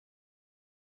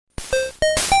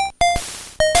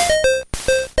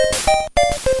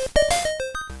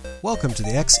Welcome to the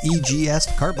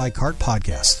XEGS Cart by Cart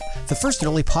podcast, the first and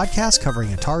only podcast covering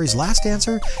Atari's last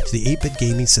answer to the 8-bit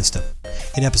gaming system.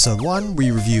 In episode 1, we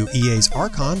review EA's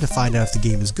Archon to find out if the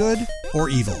game is good or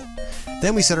evil.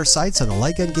 Then we set our sights on the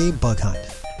light gun game Bug Hunt.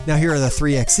 Now here are the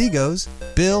 3 XEGOs,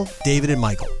 Bill, David, and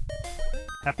Michael.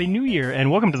 Happy New Year,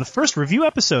 and welcome to the first review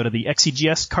episode of the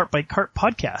XEGS Cart by Cart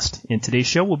podcast. In today's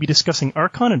show, we'll be discussing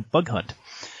Archon and Bug Hunt.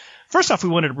 First off, we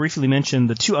wanted to briefly mention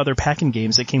the 2 other pack-in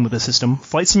games that came with the system,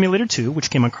 Flight Simulator 2, which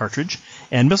came on cartridge,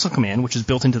 and Missile Command, which is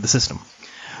built into the system.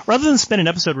 Rather than spend an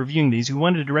episode reviewing these, we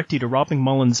wanted to direct you to Rob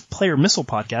McMullen's Player Missile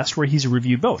podcast, where he's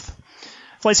reviewed both.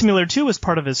 Flight Simulator 2 was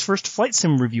part of his first Flight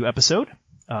Sim review episode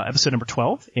number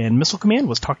 12, and Missile Command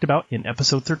was talked about in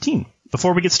episode 13.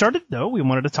 Before we get started, though, we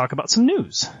wanted to talk about some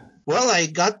news. Well, I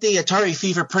got the Atari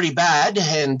fever pretty bad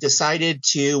and decided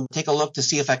to take a look to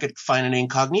see if I could find an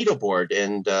incognito board.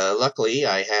 And luckily,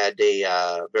 I had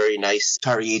a very nice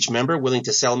Atari Age member willing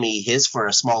to sell me his for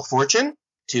a small fortune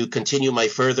to continue my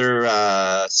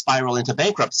further spiral into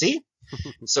bankruptcy.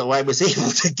 So I was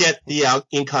able to get the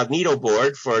incognito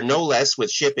board for no less with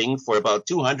shipping for about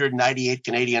 298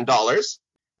 Canadian dollars.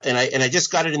 And I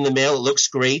just got it in the mail. It looks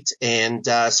great. And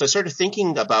so I started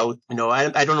thinking about,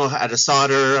 I don't know how to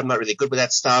solder. I'm not really good with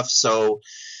that stuff. So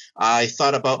I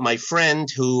thought about my friend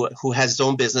who has his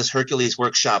own business,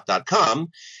 HerculesWorkshop.com.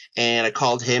 And I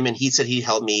called him and he said he'd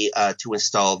help me to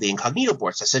install the incognito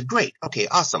board. So I said, great. Okay,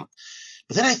 awesome.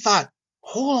 But then I thought,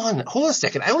 hold on a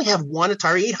second. I only have one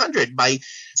Atari 800.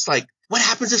 It's like, what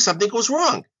happens if something goes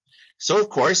wrong? So of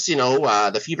course,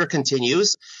 the fever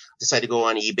continues. Decided to go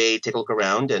on eBay, take a look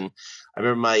around, and I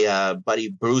remember my buddy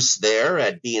Bruce there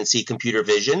at B&C Computer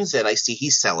Visions, and I see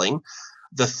he's selling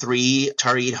the 3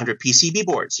 Atari 800 PCB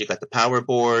boards. You got the power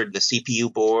board, the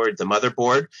CPU board, the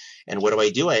motherboard, and what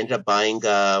do? I ended up buying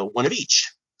one of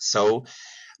each. So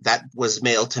that was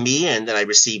mailed to me, and then I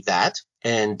received that,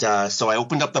 and so I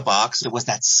opened up the box. It was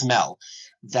that smell,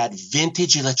 that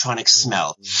vintage electronic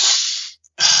smell.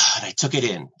 And I took it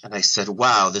in and I said,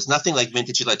 wow, there's nothing like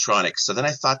vintage electronics. So then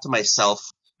I thought to myself,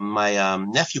 my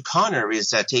nephew Connor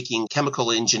is taking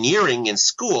chemical engineering in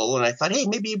school. And I thought, hey,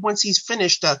 maybe once he's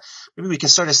finished, maybe we can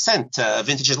start a scent,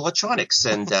 vintage electronics.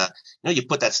 And, you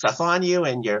put that stuff on you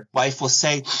and your wife will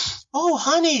say, oh,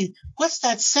 honey, what's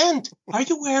that scent? Are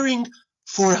you wearing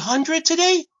 400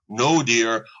 today? No,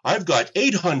 dear, I've got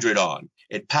 800 on.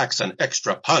 It packs an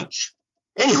extra punch.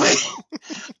 Anyway,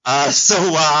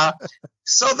 so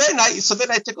then I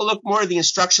took a look more at the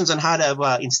instructions on how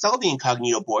to install the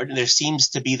incognito board, and there seems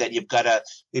to be that you've got to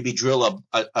maybe drill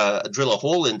a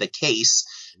hole in the case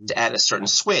to add a certain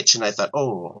switch. And I thought,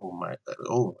 I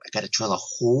got to drill a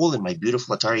hole in my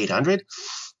beautiful Atari 800.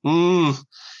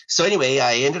 So anyway,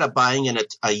 I ended up buying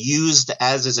a used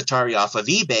as-is Atari off of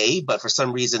eBay, but for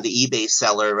some reason the eBay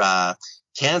seller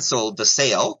canceled the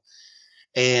sale,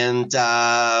 and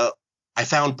I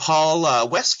found Paul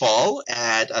Westfall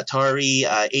at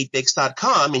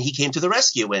Atari8Bix.com, and he came to the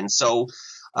rescue. And so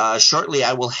shortly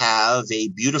I will have a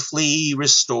beautifully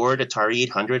restored Atari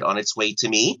 800 on its way to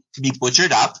me to be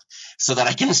butchered up so that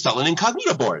I can install an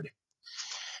incognito board.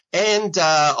 And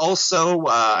also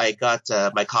I got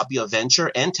my copy of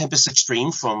Venture and Tempest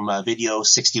Extreme from Video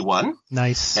 61.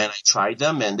 Nice. And I tried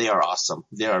them, and they are awesome.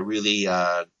 They are really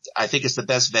I think it's the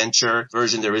best Venture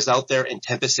version there is out there. And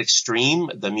Tempest Extreme,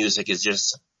 the music is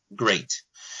just great.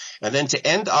 And then to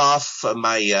end off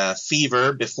my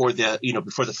fever before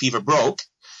the fever broke,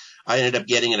 I ended up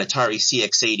getting an Atari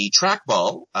CX80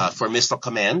 trackball for Missile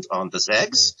Command on the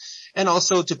Zegs. And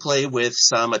also to play with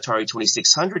some Atari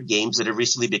 2600 games that have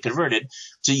recently been converted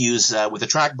to use with a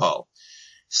trackball.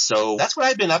 So that's what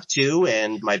I've been up to,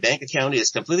 and my bank account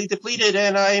is completely depleted,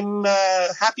 and I'm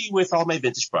happy with all my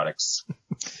vintage products.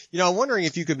 I'm wondering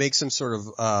if you could make some sort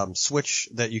of switch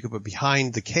that you could put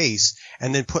behind the case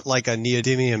and then put like a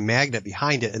neodymium magnet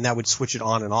behind it, and that would switch it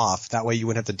on and off. That way you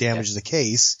wouldn't have to damage the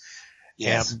case.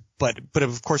 Yes. But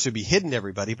of course it would be hidden to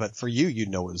everybody, but for you'd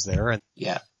know it was there. And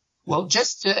yeah. Well,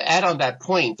 just to add on that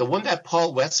point, the one that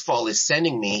Paul Westfall is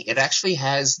sending me, it actually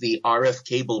has the RF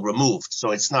cable removed, so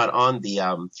it's not on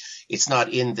it's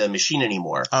not in the machine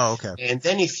anymore. Oh, okay. And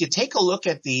then if you take a look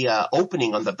at the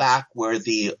opening on the back where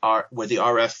the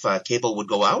RF cable would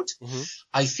go out,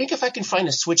 I think if I can find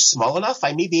a switch small enough,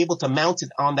 I may be able to mount it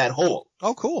on that hole.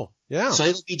 Oh, cool. Yeah. So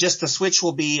it'll be just the switch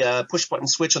will be a push button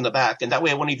switch on the back, and that way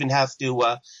I won't even have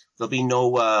to. There'll be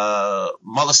no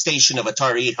molestation of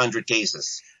Atari 800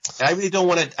 cases. And I really don't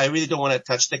want to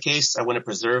touch the case. I want to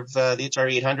preserve the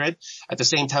Atari 800. At the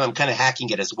same time, I'm kind of hacking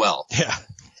it as well. Yeah.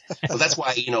 So that's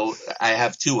why I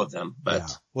have 2 of them.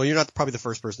 But Well, you're not probably the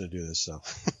first person to do this, so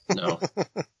no.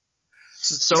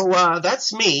 So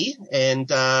that's me. And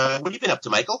what have you been up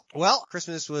to, Michael? Well,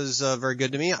 Christmas was very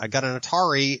good to me. I got an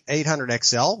Atari 800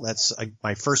 XL. That's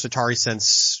my first Atari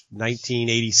since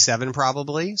 1987,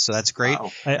 probably. So that's great.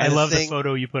 Wow. I love the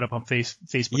photo you put up on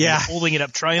Facebook. Yeah. Holding it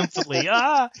up triumphantly.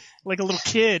 Like a little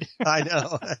kid. I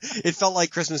know. It felt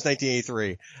like Christmas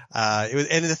 1983.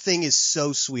 And the thing is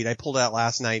so sweet. I pulled it out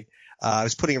last night. I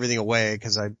was putting everything away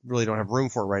because I really don't have room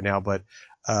for it right now, but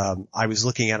I was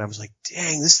looking at it. I was like,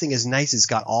 dang, this thing is nice. It's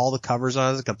got all the covers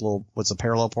on it. It's got the little, what's a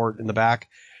parallel port in the back.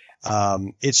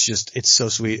 It's so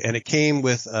sweet. And it came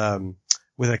with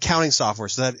accounting software.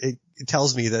 So that it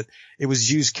tells me that it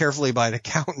was used carefully by an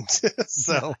accountant.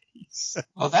 So.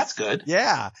 Oh, that's good.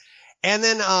 Yeah. And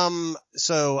then,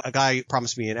 so a guy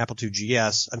promised me an Apple II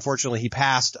GS. Unfortunately, he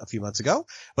passed a few months ago,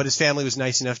 but his family was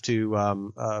nice enough to,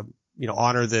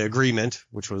 honor the agreement,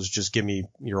 which was just give me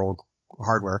your old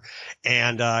hardware.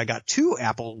 And I got 2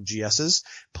 Apple GSs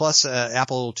plus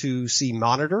Apple IIc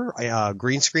monitor,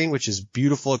 green screen, which is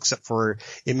beautiful except for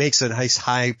it makes a nice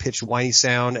high pitched whiny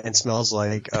sound and smells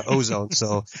like ozone.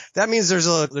 So that means there's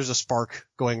a spark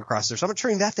going across there. So I'm going to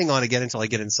turn that thing on again until I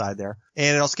get inside there.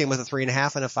 And it also came with a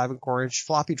 3.5 and a 5.25 inch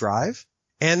floppy drive.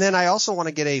 And then I also want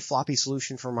to get a floppy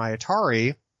solution for my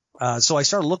Atari. So I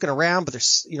started looking around, but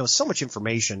there's, so much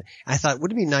information. I thought,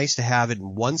 wouldn't it be nice to have it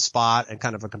in one spot and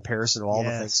kind of a comparison of all the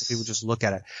things so people just look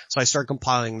at it. So I started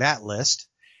compiling that list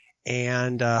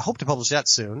and, hope to publish that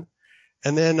soon.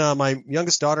 And then, my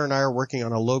youngest daughter and I are working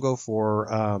on a logo for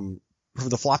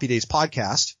the Floppy Days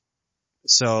podcast.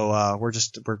 So, we're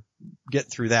getting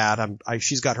through that.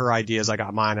 She's got her ideas. I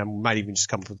got mine. I might even just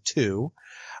come up with 2.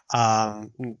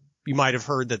 You might have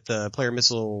heard that the Player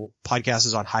Missile podcast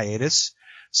is on hiatus.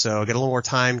 So I get a little more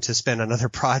time to spend on other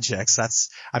projects.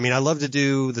 I love to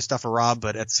do the stuff for Rob,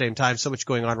 but at the same time, so much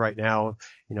going on right now,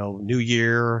 New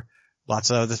Year, lots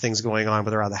of other things going on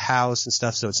with around the house and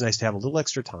stuff. So it's nice to have a little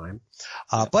extra time.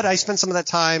 But I spent some of that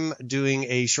time doing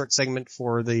a short segment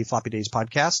for the Floppy Days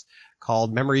podcast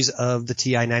called Memories of the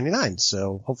TI-99.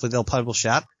 So hopefully they'll publish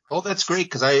that. Oh, that's great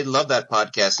because I love that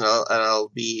podcast and I'll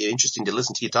be interesting to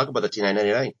listen to you talk about the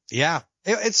TI-99. Yeah,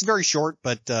 it's very short,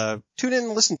 but tune in and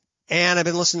listen. And I've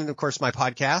been listening, of course, to my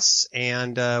podcasts.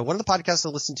 And one of the podcasts I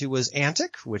listened to was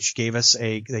Antic, which gave us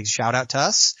a shout out to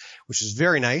us, which is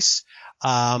very nice.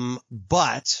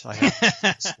 But I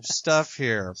have some stuff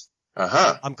here.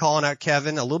 I'm calling out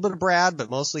Kevin, a little bit of Brad, but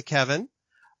mostly Kevin.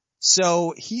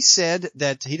 So he said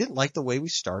that he didn't like the way we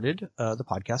started the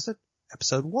podcast at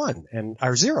episode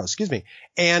 0, excuse me.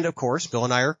 And of course, Bill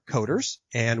and I are coders,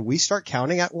 and we start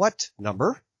counting at what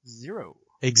number? 0.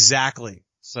 Exactly.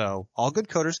 So all good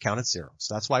coders count at 0.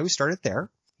 So that's why we started there.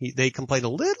 They complained a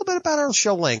little bit about our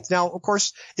show length. Now, of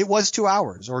course, it was 2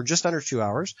 hours or just under 2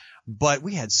 hours, but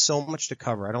we had so much to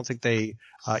cover. I don't think they,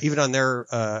 even on their,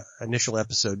 initial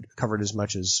episode covered as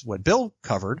much as what Bill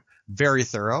covered. Very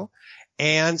thorough.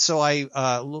 And so I,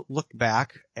 looked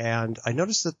back and I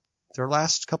noticed that their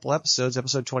last couple episodes,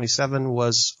 episode 27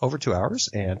 was over 2 hours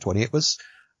and 28 was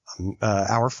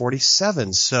hour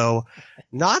 47. So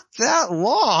not that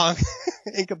long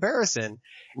in comparison.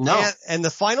 No. And the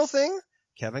final thing,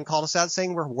 Kevin called us out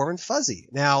saying we're warm and fuzzy.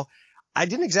 Now, I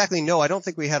didn't exactly know. I don't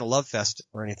think we had a love fest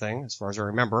or anything as far as I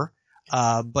remember.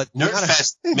 But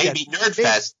Nerdfest, maybe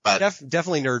Nerdfest, but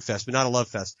definitely Nerdfest, but not a love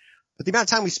fest. But the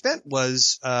amount of time we spent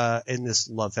was, in this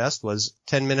love fest was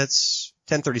 10 minutes,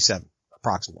 10:37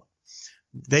 approximately.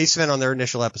 They spent on their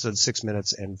initial episode 6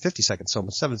 minutes and 50 seconds, so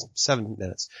almost 7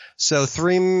 minutes. So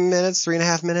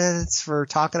 3.5 minutes for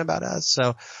talking about us.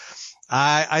 So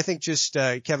I think just,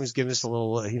 Kevin's giving us a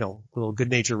little, little good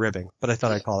natured ribbing, but I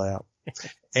thought I'd call it out.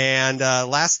 And,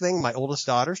 last thing, my oldest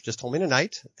daughter just told me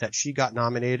tonight that she got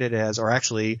nominated or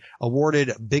actually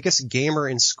awarded biggest gamer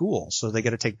in school. So they get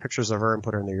to take pictures of her and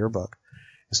put her in their yearbook.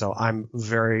 So I'm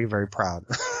very, very proud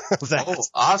of that. Oh,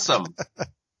 awesome.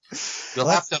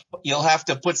 You'll have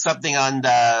to put something on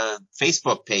the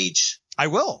Facebook page. I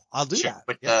will. I'll do that.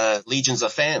 With legions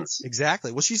of fans.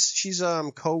 Exactly. Well, she's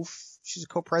a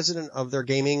co-president of their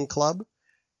gaming club.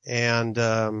 And,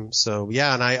 so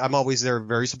yeah, and I'm always there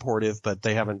very supportive, but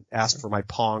they haven't asked for my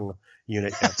Pong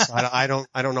unit yet. So I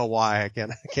don't know why. I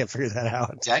can't figure that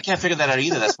out. Yeah, I can't figure that out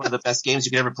either. That's one of the best games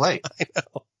you could ever play. I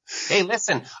know. Hey,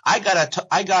 listen, I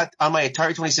got on my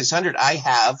Atari 2600, I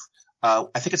have, I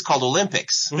think it's called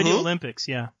Olympics. Video Olympics,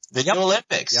 yeah. Video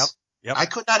Olympics. Yep. I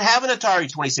could not have an Atari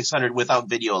 2600 without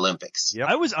Video Olympics. Yep.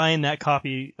 I was eyeing that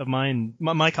copy of mine,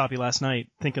 my copy last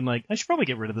night, thinking like, I should probably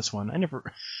get rid of this one. I never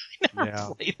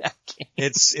played that game.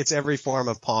 It's every form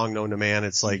of Pong known to man.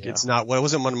 It's like, It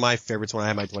wasn't one of my favorites when I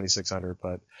had my 2600,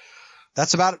 but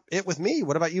that's about it with me.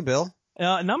 What about you, Bill?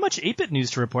 Not much 8-bit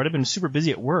news to report. I've been super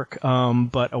busy at work.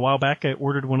 But a while back I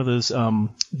ordered one of those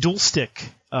dual stick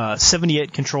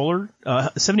 7800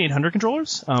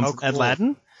 controllers cool. at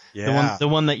Ladin. Yeah. The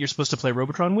one that you're supposed to play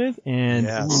Robotron with, and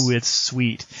ooh, it's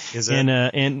sweet. Is it? And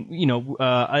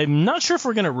I'm not sure if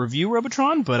we're going to review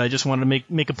Robotron, but I just wanted to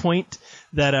make a point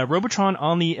that Robotron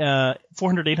on the 400-800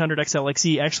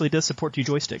 XLXE actually does support 2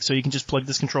 joysticks, so you can just plug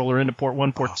this controller into port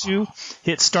 1, port 2,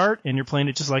 hit start, and you're playing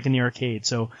it just like in the arcade.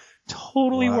 So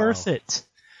totally worth it.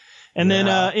 And then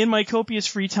in my copious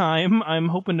free time, I'm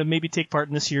hoping to maybe take part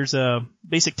in this year's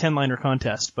basic 10-liner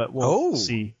contest, but we'll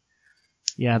see.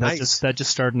 Yeah, that just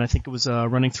started, and I think it was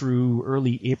running through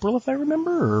early April, if I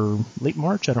remember, or late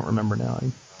March. I don't remember now.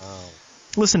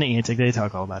 Listen to Antic; they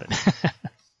talk all about it.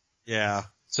 Yeah.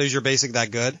 So is your basic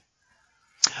that good?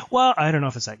 Well, I don't know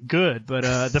if it's that good, but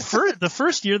the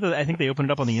first year that I think they opened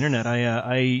it up on the internet,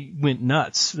 I went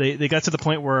nuts. They got to the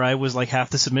point where I was like half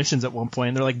the submissions at one point.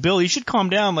 And they're like, "Bill, you should calm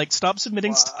down. Like, stop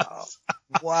submitting stuff."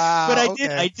 Wow. But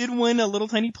I did win a little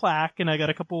tiny plaque, and I got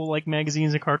a couple like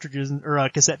magazines and cartridges or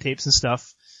cassette tapes and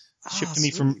stuff shipped to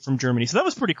me from Germany. So that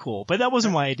was pretty cool. But that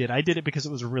wasn't why I did it. I did it because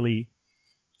it was a really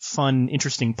fun,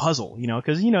 interesting puzzle,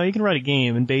 because you can write a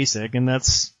game in BASIC, and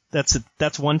that's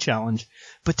one challenge.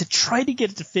 But to try to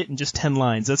get it to fit in just 10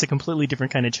 lines, that's a completely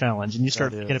different kind of challenge. And you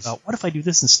start thinking about, what if I do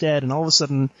this instead? And all of a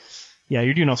sudden,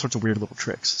 you're doing all sorts of weird little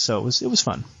tricks. So it was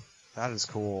fun. That is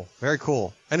cool. Very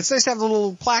cool. And it's nice to have a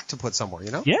little plaque to put somewhere,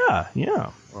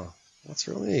 Yeah. Well, that's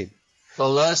really neat.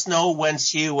 Well, let us know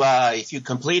once if you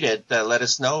complete it, let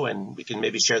us know, and we can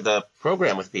maybe share the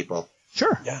program with people.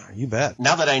 Sure. Yeah, you bet.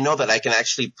 Now that I know that I can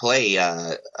actually play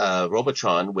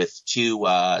Robotron with 2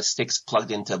 sticks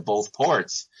plugged into both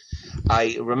ports,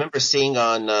 I remember seeing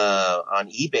on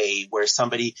eBay where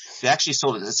they actually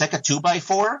sold it. It's like a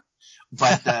 2x4,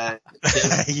 but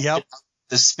yep.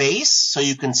 The space so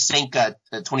you can sink a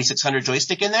 2600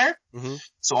 joystick in there. Mm-hmm.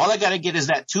 So all I got to get is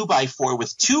that 2x4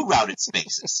 with 2 routed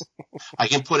spaces. I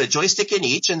can put a joystick in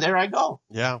each, and there I go.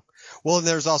 Yeah. Well, and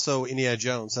there's also Indiana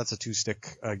Jones. That's a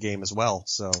 2-stick game as well.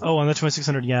 So. Oh, on the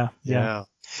 2600, yeah.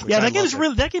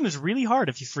 That game is really hard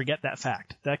if you forget that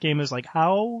fact. That game is like,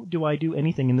 how do I do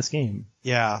anything in this game?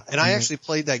 Yeah, and I actually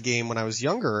played that game when I was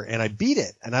younger, and I beat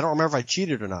it, and I don't remember if I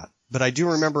cheated or not. But I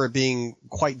do remember it being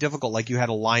quite difficult. Like, you had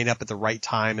to line up at the right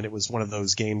time, and it was one of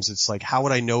those games. It's like, how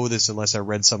would I know this unless I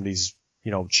read somebody's,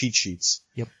 cheat sheets?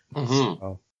 Yep. Mm-hmm.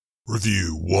 So.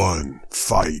 Review 1.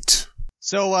 Fight.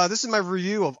 So this is my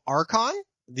review of Archon.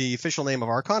 The official name of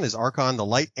Archon is Archon the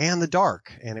Light and the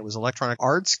Dark, and it was an Electronic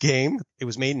Arts game. It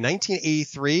was made in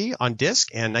 1983 on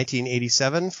disc and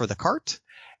 1987 for the cart,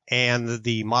 and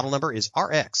the model number is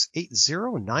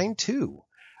RX8092.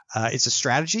 It's a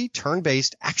strategy,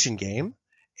 turn-based action game,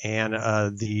 and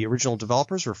the original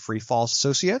developers were Freefall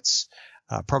Associates.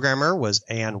 Programmer was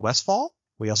Ann Westfall.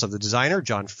 We also have the designer,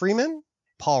 John Freeman.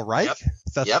 Paul Reich,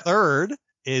 the third,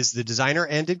 is the designer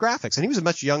and did graphics. And he was a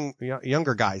much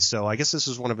younger guy, so I guess this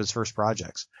was one of his first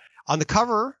projects. On the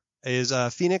cover is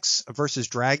Phoenix versus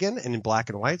Dragon, and in black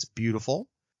and white. It's beautiful.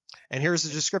 And here's the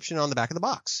description on the back of the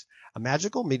box. A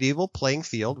magical medieval playing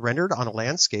field rendered on a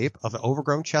landscape of an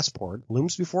overgrown chessboard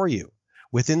looms before you,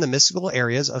 within the mystical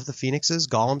areas of the phoenixes,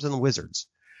 golems, and the wizards.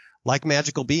 Like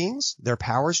magical beings, their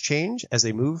powers change as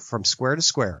they move from square to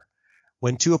square.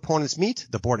 When 2 opponents meet,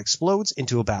 the board explodes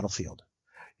into a battlefield.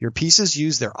 Your pieces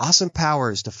use their awesome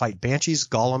powers to fight banshees,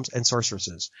 golems, and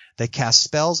sorceresses. They cast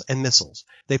spells and missiles.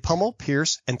 They pummel,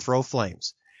 pierce, and throw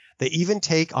flames. They even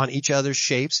take on each other's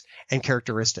shapes and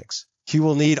characteristics. You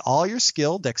will need all your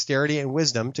skill, dexterity, and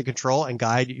wisdom to control and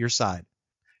guide your side.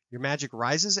 Your magic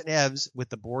rises and ebbs with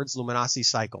the board's luminosity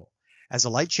cycle. As the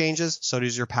light changes, so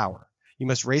does your power. You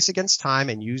must race against time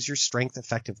and use your strength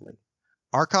effectively.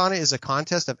 Archon is a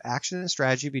contest of action and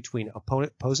strategy between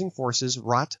opposing forces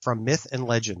wrought from myth and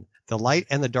legend. The light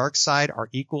and the dark side are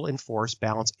equal in force,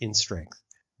 balance, in strength.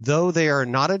 Though they are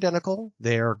not identical,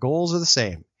 their goals are the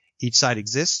same. Each side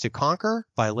exists to conquer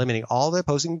by eliminating all the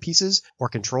opposing pieces or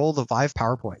control the 5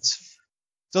 power points.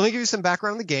 So let me give you some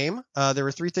background on the game. There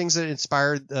were 3 things that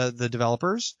inspired the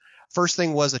developers. First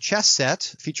thing was a chess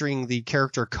set featuring the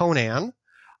character Conan,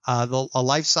 a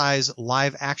life-size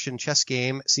live-action chess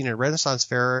game seen at a Renaissance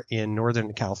Fair in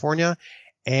Northern California.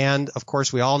 And, of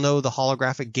course, we all know the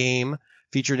holographic game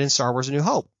featured in Star Wars A New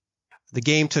Hope. The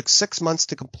game took 6 months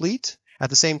to complete. At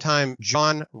the same time,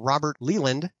 John Robert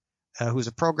Leland, who's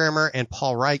a programmer, and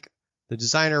Paul Reich, the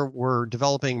designer, were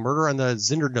developing Murder on the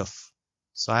Zindernuf.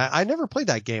 So I never played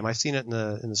that game. I've seen it in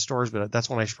the stores, but that's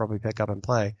one I should probably pick up and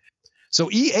play. So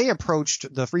EA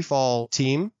approached the Freefall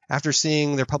team after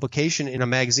seeing their publication in a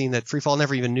magazine that Freefall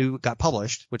never even knew got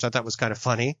published, which I thought was kind of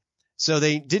funny. So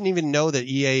they didn't even know that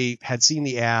EA had seen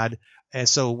the ad. And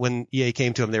so when EA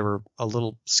came to them, they were a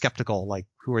little skeptical, like,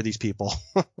 who are these people?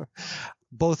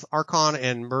 Both Archon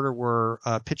and Murder were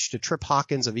pitched to Trip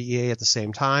Hawkins of EA at the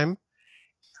same time.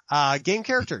 Game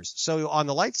characters. So on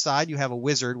the light side, you have a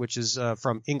wizard, which is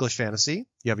from English fantasy.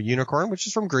 You have a unicorn, which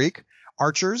is from Greek.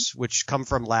 Archers, which come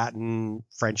from Latin,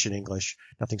 French, and English.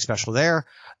 Nothing special there.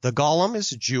 The golem is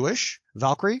Jewish.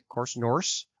 Valkyrie, of course,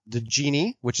 Norse. The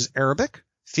genie, which is Arabic.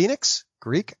 Phoenix,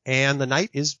 Greek. And the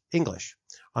knight is English.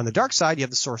 On the dark side, you have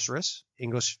the sorceress,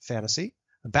 English fantasy.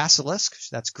 A basilisk,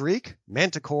 that's Greek.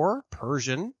 Manticore,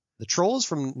 Persian. The troll is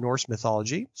from Norse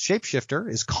mythology. Shapeshifter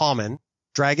is common.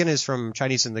 Dragon is from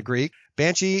Chinese and the Greek.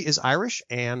 Banshee is Irish,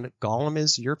 and Golem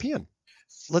is European.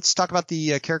 Let's talk about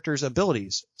the characters'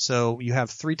 abilities. So you have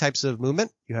 3 types of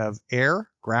movement. You have air,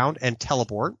 ground, and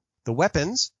teleport. The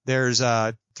weapons, there's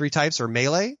 3 types, are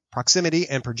melee, proximity,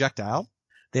 and projectile.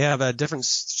 They have different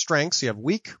strengths. You have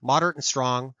weak, moderate, and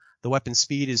strong. The weapon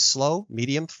speed is slow,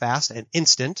 medium, fast, and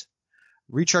instant.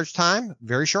 Recharge time,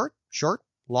 very short,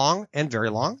 long, and very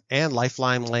long. And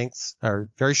lifeline lengths are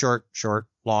very short,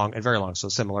 long, and very long, so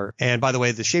similar. And by the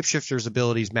way, the shapeshifter's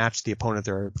abilities match the opponent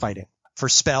they're fighting. For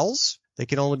spells, they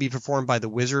can only be performed by the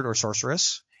wizard or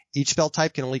sorceress. Each spell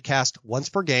type can only cast once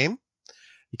per game.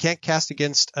 You can't cast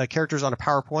against characters on a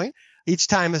PowerPoint. Each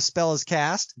time a spell is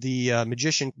cast, the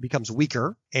magician becomes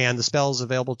weaker, and the spells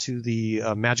available to the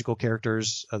magical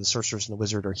characters, the sorceress and the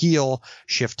wizard, are heal,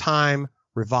 shift time,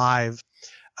 revive,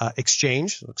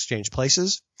 exchange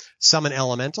places, summon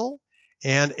elemental,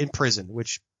 and imprison,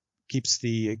 which keeps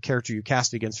the character you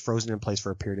cast against frozen in place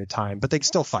for a period of time, but they can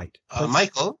still fight.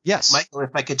 Michael? Yes. Michael,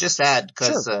 if I could just add,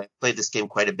 because Sure. I played this game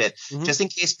quite a bit, Mhm. just in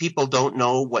case people don't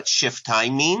know what shift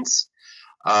time means.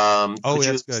 Could you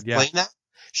that's good. Yeah. explain that?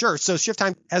 Sure. So shift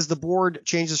time, as the board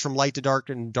changes from light to dark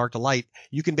and dark to light,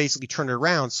 you can basically turn it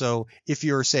around. So if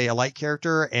you're, say, a light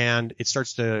character and it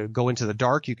starts to go into the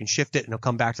dark, you can shift it and it'll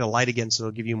come back to the light again. So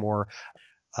it'll give you more,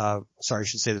 I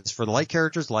should say this for the light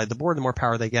characters, the light of the board, the more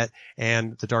power they get.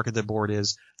 And the darker the board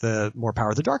is, the more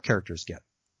power the dark characters get.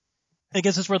 I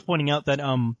guess it's worth pointing out that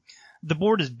the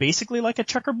board is basically like a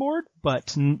checkerboard,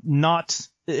 but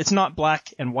it's not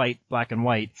black and white.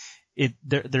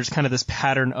 There's kind of this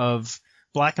pattern of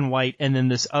black and white, and then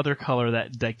this other color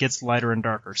that gets lighter and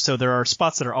darker. So there are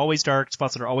spots that are always dark,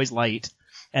 spots that are always light,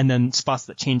 and then spots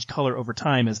that change color over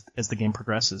time as the game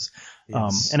progresses.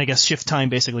 Yes. And I guess shift time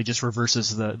basically just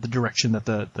reverses the direction that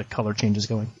the color change is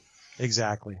going.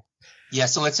 Exactly. Yeah,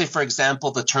 so let's say, for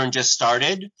example, the turn just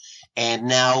started, and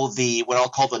now what I'll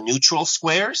call the neutral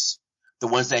squares, the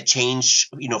ones that change,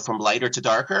 from lighter to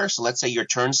darker. So let's say your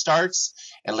turn starts,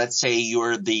 and let's say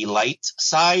you're the light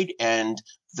side, and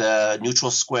the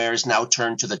neutral squares now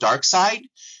turn to the dark side.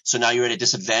 So now you're at a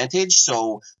disadvantage.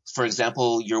 So, for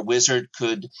example, your wizard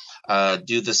could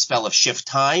do the spell of shift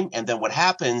time, and then what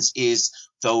happens is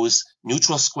those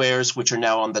neutral squares, which are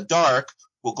now on the dark,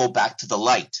 will go back to the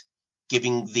light,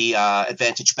 giving the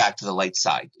advantage back to the light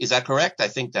side. Is that correct? I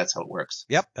think that's how it works.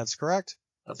 Yep, that's correct.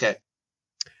 Okay.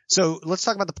 So let's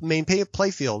talk about the main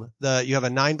play field. You have a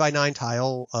 9x9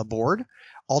 tile board,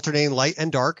 alternating light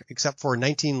and dark, except for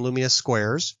 19 luminous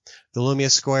squares. The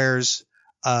luminous squares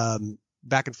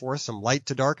back and forth from light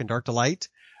to dark and dark to light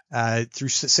through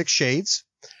 6 shades.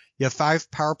 You have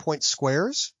 5 PowerPoint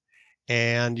squares,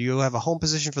 and you have a home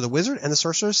position for the wizard and the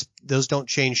sorceress. Those don't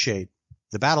change shade.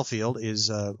 The battlefield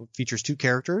features 2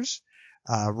 characters,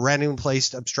 randomly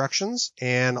placed obstructions,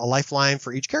 and a lifeline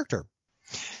for each character.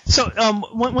 So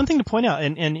one thing to point out,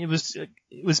 and it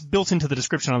was built into the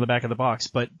description on the back of the box,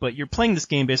 but you're playing this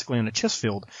game basically on a chess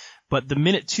field. But the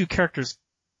minute 2 characters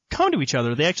come to each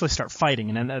other, they actually start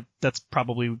fighting, and that's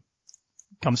probably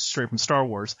comes straight from Star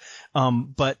Wars.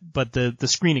 But the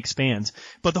screen expands.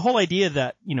 But the whole idea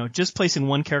that just placing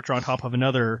one character on top of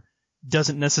another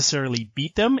doesn't necessarily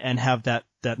beat them and have that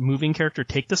moving character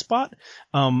take the spot.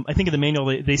 I think in the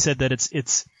manual they said that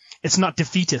it's not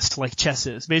defeatist like chess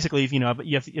is. Basically, if you have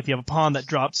a pawn that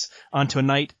drops onto a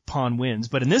knight, pawn wins.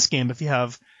 But in this game, if you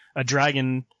have a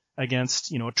dragon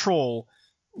against a troll,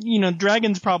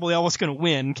 dragon's probably always going to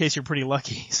win in case you're pretty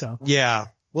lucky. So yeah.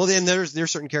 Well, then there's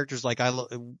certain characters like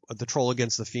the troll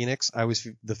against the phoenix.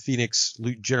 The phoenix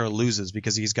generally loses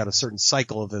because he's got a certain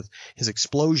cycle of his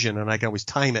explosion, and I can always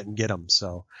time it and get him.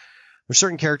 So there's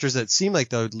certain characters that seem like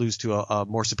they would lose to a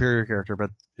more superior character,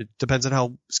 but it depends on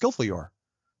how skillful you are.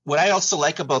 What I also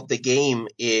like about the game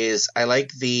is I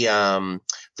like the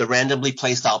randomly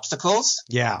placed obstacles.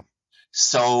 Yeah.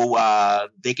 So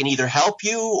they can either help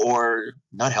you or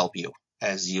not help you.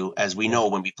 as we know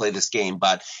when we play this game,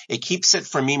 but it keeps it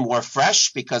for me more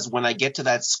fresh because when I get to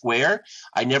that square,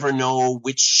 I never know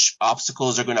which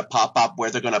obstacles are going to pop up, where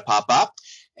they're going to pop up.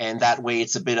 And that way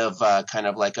it's a bit of kind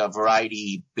of like a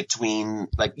variety between,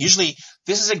 like, usually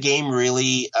this is a game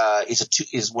really,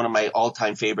 is one of my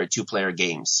all-time favorite 2-player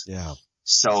games. Yeah.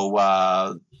 So,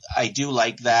 I do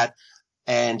like that.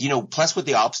 And, plus with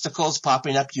the obstacles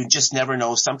popping up, you just never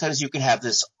know. Sometimes you can have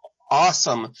this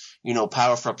awesome,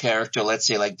 powerful character, let's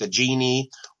say like the genie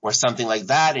or something like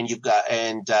that. And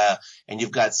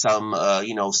you've got some,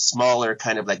 smaller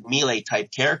kind of like melee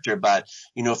type character. But,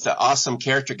 if the awesome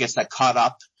character gets that caught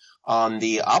up on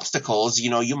the obstacles,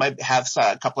 you might have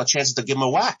a couple of chances to give him a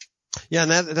whack. Yeah,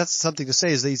 and that's something to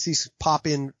say is these pop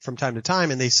in from time to time,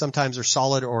 and they sometimes are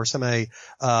solid or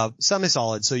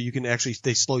semi-solid, so you can actually,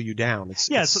 they slow you down.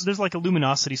 So there's like a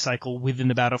luminosity cycle within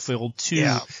the battlefield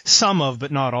to some of,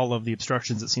 but not all of the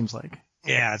obstructions, it seems like.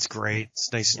 Yeah, it's great.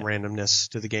 It's nice randomness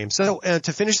to the game. So,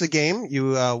 to finish the game,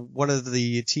 one of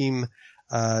the teams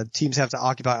have to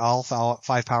occupy all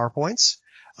 5 power points.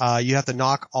 You have to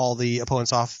knock all the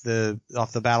opponents off the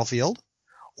battlefield.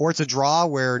 Or it's a draw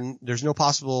where there's no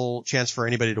possible chance for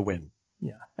anybody to win.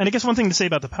 Yeah. And I guess one thing to say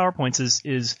about the PowerPoints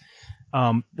is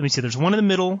let me see, there's one in the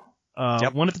middle,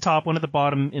 one at the top, one at the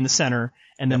bottom in the center,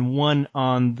 and then one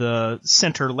on the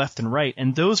center, left and right.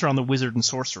 And those are on the wizard and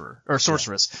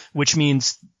sorceress, which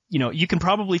means, you can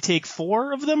probably take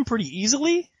 4 of them pretty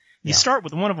easily. You start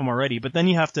with one of them already, but then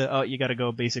you have to, you gotta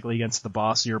go basically against the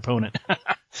boss, your opponent,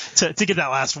 to get that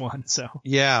last one, so.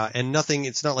 Yeah, and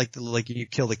it's not like you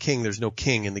kill the king, there's no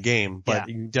king in the game, but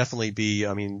you can definitely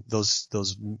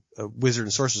those wizard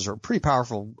and sorcerers are pretty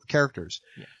powerful characters.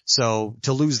 Yeah. So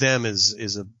to lose them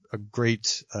is a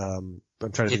great, I'm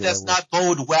trying to think. It does not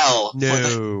bode well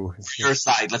for your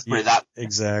side, let's put it that way.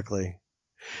 Exactly.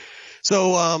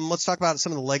 So, let's talk about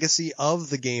some of the legacy of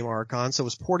the game Archon. So it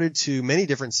was ported to many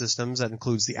different systems. That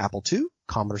includes the Apple II,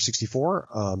 Commodore 64,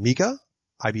 Amiga,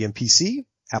 IBM PC,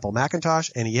 Apple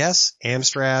Macintosh, NES,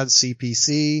 Amstrad,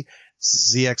 CPC,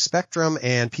 ZX Spectrum,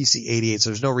 and PC-88. So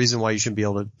there's no reason why you shouldn't be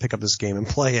able to pick up this game and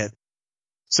play it.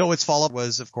 So its follow-up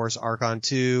was, of course, Archon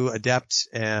 2, Adept.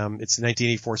 It's a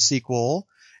 1984 sequel.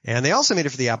 And they also made it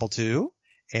for the Apple II.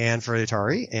 And for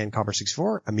Atari and Commodore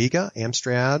 64, Amiga,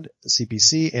 Amstrad,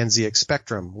 CPC, and ZX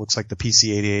Spectrum. Looks like the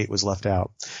PC-88 was left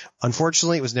out.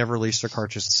 Unfortunately, it was never released for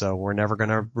cartridge, so we're never going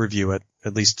to review it,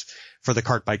 at least for the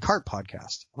Cart by Cart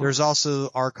podcast. There's also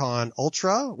Archon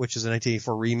Ultra, which is a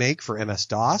 1984 remake for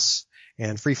MS-DOS,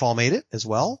 and Freefall made it as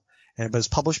well. And it was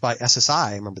published by SSI.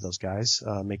 I remember those guys,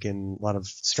 making a lot of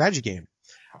strategy game.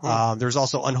 There's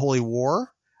also Unholy War,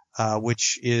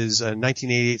 which is a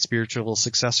 1988 spiritual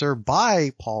successor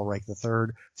by Paul Reich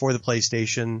III for the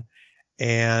PlayStation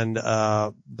and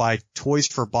by Toys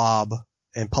for Bob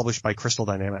and published by Crystal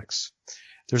Dynamics.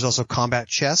 There's also Combat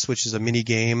Chess, which is a mini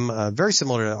game very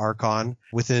similar to Archon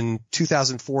within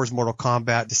 2004's Mortal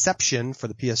Kombat Deception for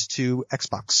the PS2,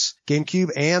 Xbox,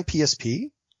 GameCube, and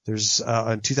PSP. There's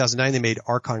in 2009 they made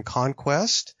Archon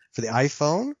Conquest for the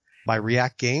iPhone by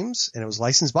React Games, and it was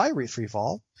licensed by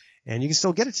Freefall. And you can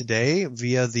still get it today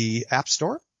via the App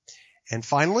Store. And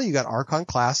finally, you got Archon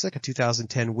Classic, a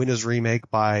 2010 Windows remake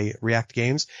by React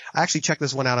Games. I actually checked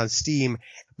this one out on Steam,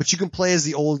 but you can play as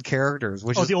the old characters,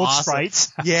 which is the old awesome.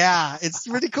 sprites. Yeah, it's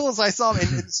really cool. So I saw them,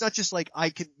 and it's not just like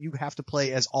you have to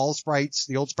play as all sprites,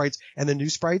 the old sprites, and the new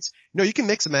sprites. No, you can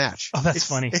mix and match. Oh, that's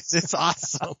funny. It's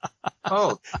awesome.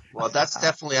 Oh, well, that's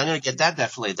definitely, I'm going to get that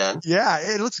definitely done. Yeah,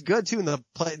 it looks good too, and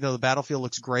the battlefield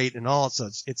looks great and all, so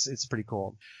it's pretty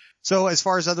cool. So as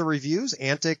far as other reviews,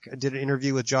 Antic did an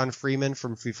interview with John Freeman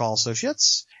from Freefall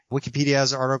Associates. Wikipedia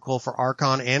has an article for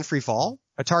Archon and Freefall.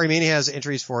 Atari Mania has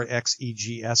entries for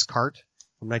XEGS Cart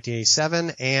from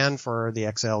 1987 and for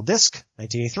the XL Disc,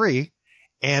 1983.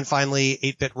 And finally,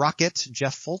 8-Bit Rocket,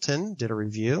 Jeff Fulton did a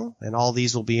review, and all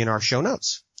these will be in our show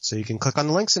notes. So you can click on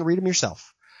the links and read them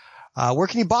yourself. Where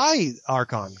can you buy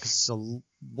Archon? Because it's a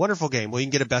wonderful game. Well, you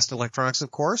can get a Best Electronics, of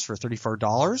course, for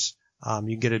 $34.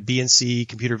 You can get a BNC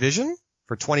Computer Vision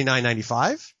for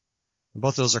 $29.95.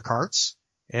 Both of those are carts.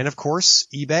 And of course,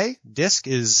 eBay disc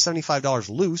is $75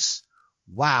 loose.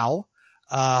 Wow.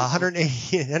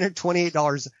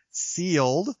 $128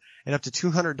 sealed and up to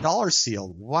 $200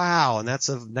 sealed. Wow. And that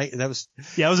was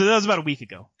about a week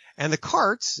ago. And the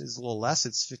cart is a little less.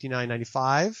 It's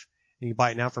 $59.95. And you can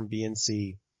buy it now from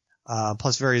BNC.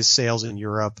 Plus various sales in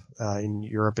Europe. In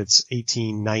Europe, it's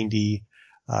 $18.90.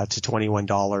 To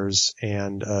 $21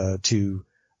 and to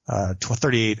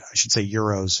 38, I should say,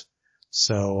 euros.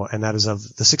 So, and that is of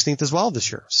the 16th as well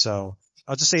this year. So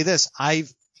I'll just say this. I've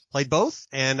Played both,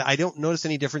 and I don't notice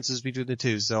any differences between the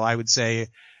two. So I would say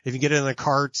if you get it in a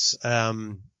cart,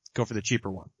 go for the cheaper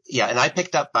one. Yeah, and I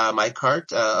picked up my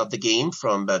cart of the game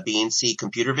from BNC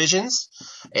Computer Visions,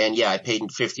 and yeah, I paid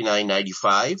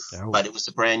 $59.95, but it was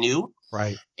a brand new,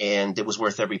 right? And it was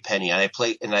worth every penny. And I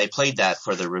played that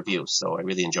for the review, so I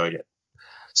really enjoyed it.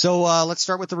 So let's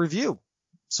start with the review.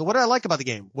 So what do I like about the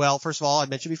game? Well, first of all, I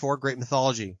mentioned before, great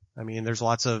mythology. I mean, there's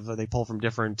lots of they pull from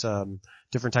different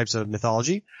types of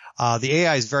mythology. The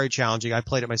AI is very challenging. I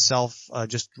played it myself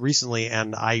just recently,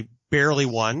 and I barely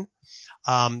won.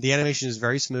 The animation is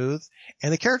very smooth,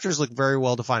 and the characters look very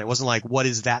well defined. It wasn't like, what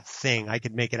is that thing? I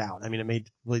could make it out. I mean, it made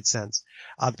complete sense.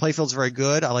 The playfield's very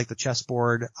good. I like the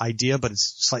chessboard idea, but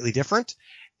it's slightly different,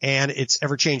 and it's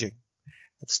ever changing.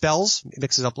 Spells,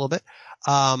 mix it up a little bit.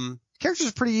 Characters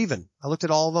are pretty even. I looked at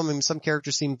all of them, and some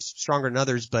characters seem stronger than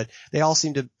others, but they all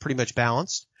seem to pretty much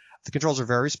balance. The controls are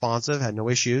very responsive, had no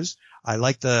issues. I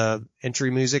like the entry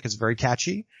music. It's very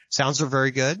catchy. Sounds are very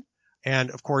good.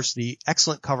 And of course, the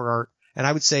excellent cover art. And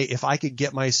I would say if I could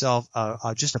get myself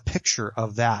just a picture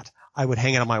of that, I would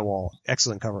hang it on my wall.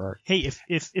 Excellent cover art. Hey,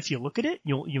 if you look at it,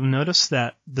 you'll notice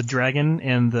that the dragon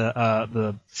and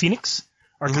the phoenix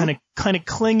are kind of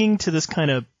clinging to this kind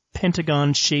of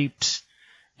pentagon shaped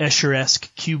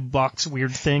Escher-esque cube box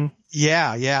weird thing.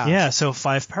 Yeah. Yeah, so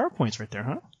 5 power points right there,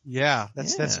 huh? Yeah,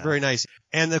 that's very nice.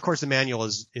 And of course the manual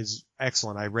is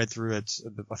excellent. I read through it.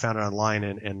 I found it online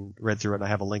and read through it, and I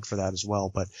have a link for that as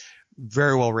well, but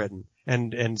very well written.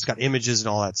 And it's got images and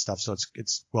all that stuff, so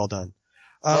it's well done.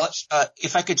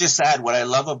 If I could just add, what I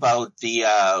love about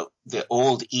the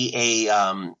old EA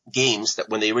games that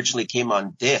when they originally came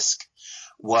on disc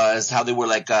was how they were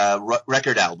like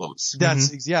record albums.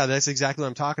 That's exactly what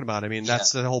I'm talking about. I mean,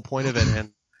 that's the whole point of it,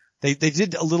 and they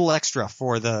did a little extra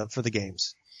for the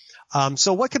games.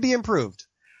 So what could be improved?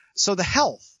 So the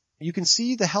health, you can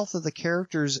see the health of the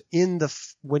characters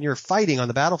when you're fighting on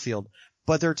the battlefield.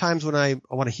 But there are times when I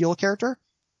want to heal a character.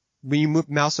 When you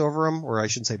mouse over them, or I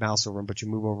shouldn't say mouse over them, but you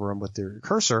move over them with your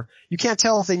cursor, you can't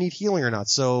tell if they need healing or not.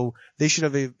 So they should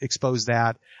have exposed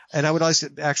that. And I would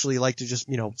actually like to just,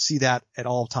 see that at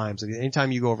all times.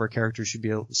 Anytime you go over a character, you should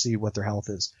be able to see what their health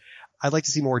is. I'd like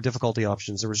to see more difficulty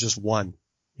options. There was just one,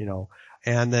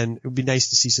 and then it would be nice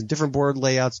to see some different board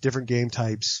layouts, different game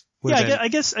types. I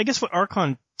guess what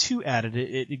Archon 2 added,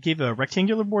 it gave a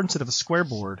rectangular board instead of a square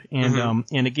board, and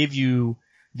and it gave you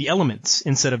the elements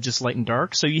instead of just light and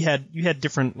dark. So you had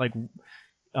different like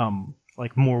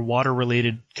more water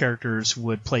related characters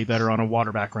would play better on a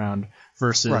water background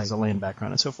versus a land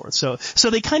background and so forth. So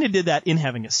they kind of did that in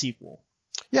having a sequel.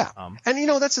 Yeah. And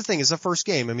that's the thing, it's the first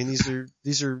game. I mean,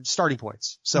 these are starting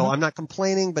points. So I'm not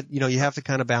complaining, but you have to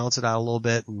kind of balance it out a little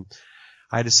bit. And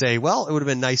I had to say, well, it would have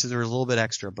been nice if there was a little bit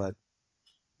extra, but.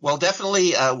 Well,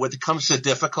 definitely, when it comes to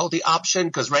difficulty option,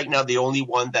 because right now the only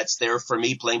one that's there for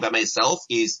me playing by myself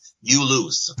is you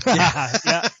lose.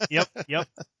 Yep.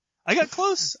 I got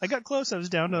close. I was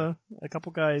down to a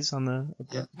couple guys on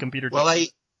the computer. Well, I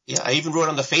even wrote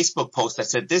on the Facebook post, I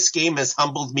said, this game has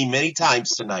humbled me many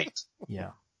times tonight.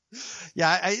 Yeah.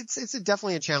 Yeah, it's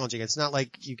definitely challenging. It's not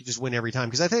like you could just win every time,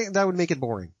 because I think that would make it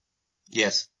boring.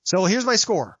 Yes. So here's my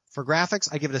score. For graphics,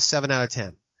 I give it a 7 out of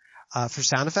 10. For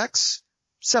sound effects,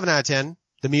 7 out of 10.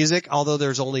 The music, although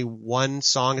there's only one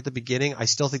song at the beginning, I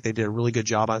still think they did a really good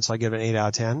job on it, so I give it an 8 out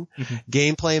of 10.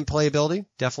 Gameplay and playability,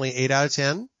 definitely 8 out of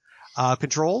 10.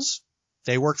 Controls,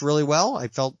 they worked really well. I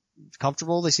felt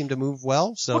comfortable. They seemed to move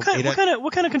well. So what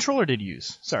kind of controller did you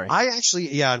use? Sorry.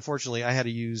 Unfortunately, I had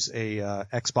to use a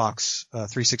Xbox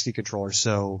 360 controller,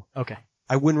 so okay.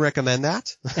 I wouldn't recommend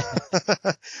that.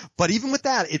 But even with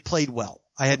that, it played well.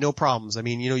 I had no problems. I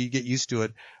mean, you get used to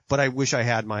it, but I wish I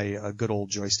had my good old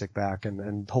joystick back,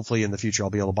 and hopefully in the future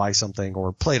I'll be able to buy something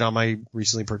or play it on my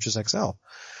recently purchased XL.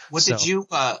 Did you,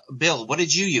 Bill, what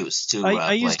did you use to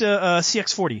I used a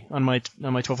CX40 on my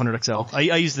 1200 XL.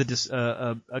 I used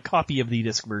the a copy of the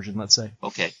disc version, let's say.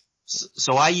 Okay.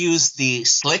 So I used the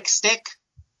Slick Stick.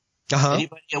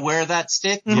 Anybody aware of that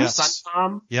stick? Yes.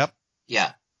 Suncom? Yep.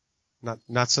 Yeah.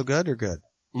 Not so good or good?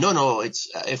 No, it's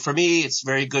for me it's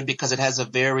very good because it has a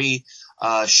very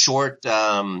short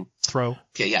throw.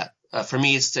 Okay, yeah. For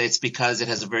me it's because it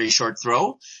has a very short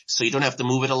throw, so you don't have to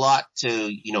move it a lot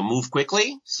to, move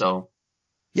quickly. So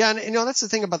yeah, and that's the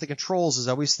thing about the controls is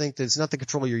I always think that it's not the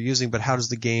controller you're using, but how does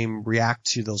the game react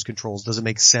to those controls? Does it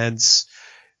make sense?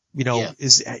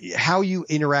 Is how you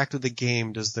interact with the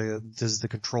game, does the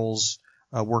controls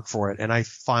work for it? And I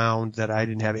found that I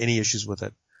didn't have any issues with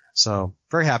it. So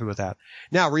very happy with that.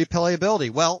 Now, replayability.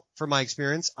 Well, from my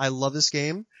experience, I love this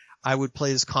game. I would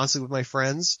play this constantly with my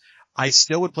friends. I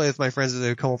still would play with my friends if they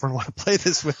would come over and want to play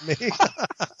this with me.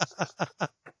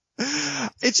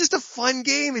 It's just a fun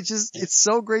game. It's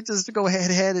so great just to go head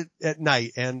to head at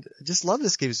night, and I just love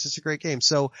this game. It's just a great game.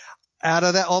 So out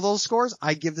of all those scores,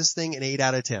 I give this thing an 8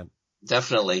 out of 10.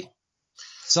 Definitely.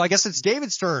 So I guess it's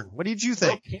David's turn. What did you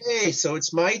think? Okay, so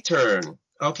it's my turn.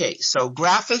 Okay, so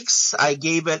graphics, I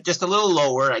gave it just a little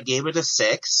lower. I gave it a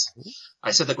 6.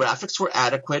 I said the graphics were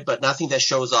adequate, but nothing that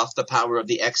shows off the power of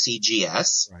the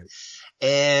XEGS. Right.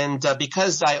 And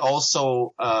because I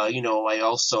also,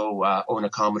 own a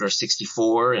Commodore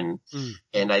 64 and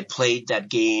I played that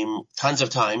game tons of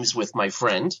times with my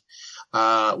friend.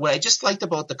 What I just liked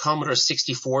about the Commodore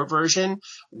 64 version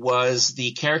was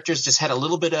the characters just had a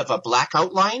little bit of a black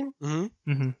outline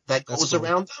that goes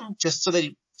around them, just so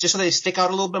they stick out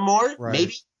a little bit more,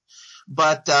 maybe.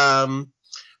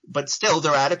 But still,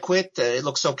 they're adequate. It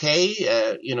looks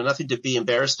okay. Nothing to be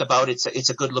embarrassed about. It's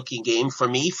a good looking game for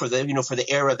me, for the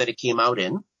era that it came out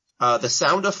in. The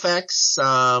sound effects,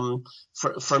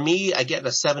 for me, I get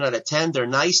a 7 out of 10. They're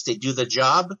nice. They do the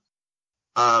job.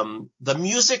 The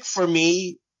music for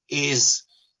me it's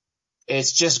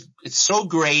so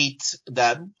great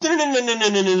that,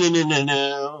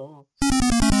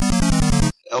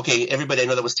 okay, everybody, I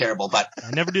know that was terrible, but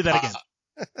I never do that again.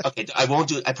 Okay, I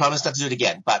promise not to do it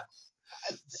again, but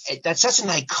that's such an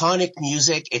iconic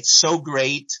music. It's so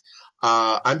great.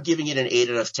 I'm giving it an 8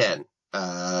 out of 10.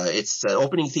 The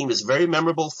opening theme is very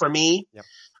memorable for me. Yep.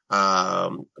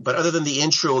 But other than the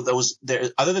intro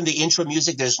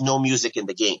music, there's no music in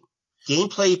the game.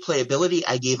 Gameplay, playability,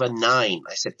 I gave a 9.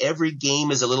 I said every game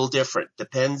is a little different.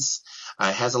 Depends,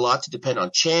 has a lot to depend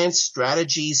on chance,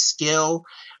 strategy, skill,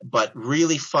 but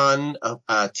really fun,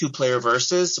 2-player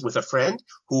versus with a friend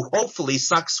who hopefully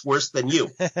sucks worse than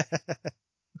you.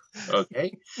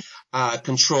 Okay.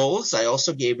 Controls, I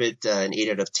also gave it an 8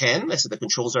 out of 10. I said the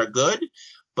controls are good,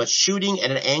 but shooting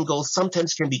at an angle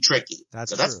sometimes can be tricky.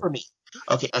 That's for me.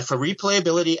 Okay. For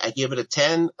replayability, I give it a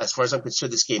 10. As far as I'm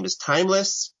concerned, this game is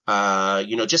timeless.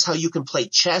 Just how you can play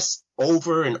chess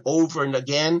over and over and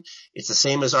again. It's the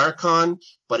same as Archon,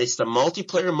 but it's the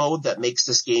multiplayer mode that makes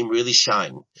this game really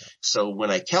shine. So when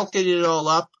I calculated it all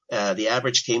up, the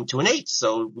average came to an 8.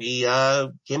 So we,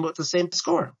 came up with the same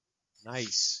score.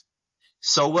 Nice.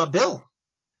 So, Bill.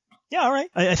 Yeah, all right.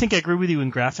 I think I agree with you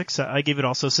in graphics. I gave it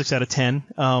also 6 out of 10.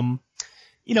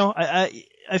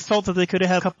 I felt that they could have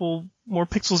had a couple more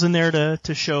pixels in there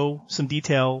to show some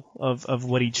detail of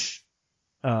what each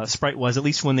sprite was, at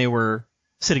least when they were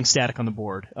sitting static on the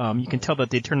board. You can tell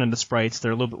that they turn into sprites.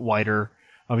 They're a little bit wider.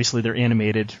 Obviously, they're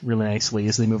animated really nicely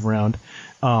as they move around,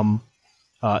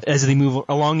 as they move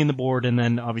along in the board, and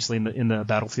then obviously in the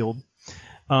battlefield.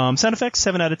 Sound effects,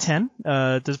 7 out of 10.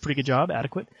 Does a pretty good job,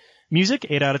 adequate. Music,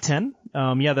 8 out of 10.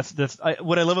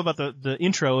 What I love about the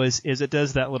intro is it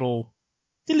does that little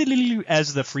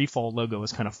as the free fall logo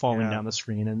is kind of falling down the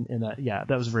screen, and that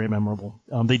was very memorable.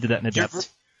 They did that in Adept.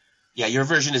 Your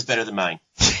version is better than mine.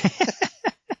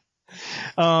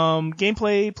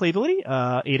 Gameplay, playability,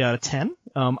 8 out of 10.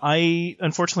 I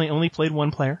unfortunately only played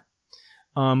one player.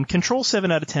 Control,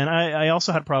 7 out of 10. I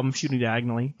also had a problem shooting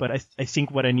diagonally, but I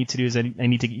think what I need to do is I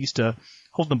need to get used to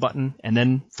holding the button and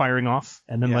then firing off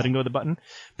and then letting go of the button.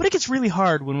 But it gets really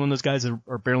hard when one of those guys are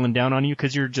barreling down on you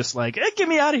because you're just like, hey, get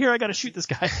me out of here, I gotta shoot this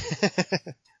guy.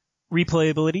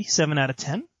 Replayability, 7 out of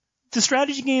 10. The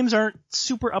strategy games aren't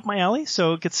super up my alley,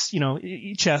 so it gets,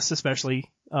 chess especially,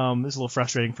 is a little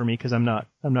frustrating for me because I'm not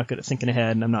good at thinking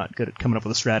ahead and I'm not good at coming up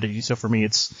with a strategy. So for me,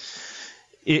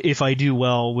 if I do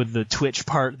well with the Twitch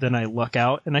part, then I luck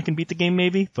out and I can beat the game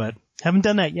maybe, but haven't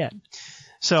done that yet.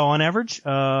 So on average,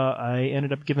 I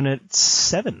ended up giving it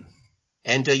 7.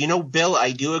 And, Bill,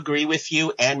 I do agree with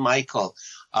you and Michael.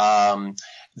 That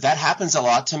happens a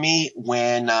lot to me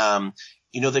when,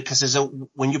 because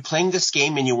when you're playing this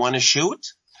game and you want to shoot,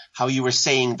 how you were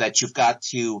saying that you've got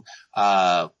to,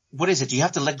 what is it? Do you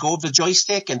have to let go of the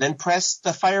joystick and then press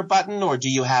the fire button, or do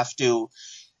you have to?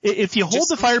 If you hold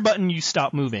the fire button, you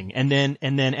stop moving, and then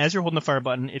as you're holding the fire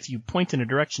button, if you point in a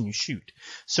direction, you shoot.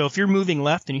 So if you're moving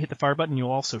left and you hit the fire button, you'll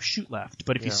also shoot left.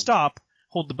 But if you stop,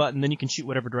 hold the button, then you can shoot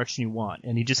whatever direction you want,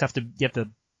 and you have to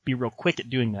be real quick at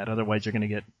doing that. Otherwise, you're going to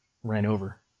get ran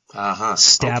over,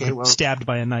 stabbed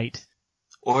by a knight,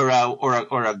 or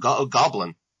a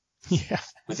goblin,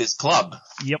 with his club.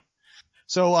 Yep.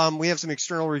 So we have some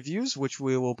external reviews, which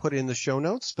we will put in the show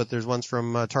notes, but there's ones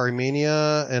from Atari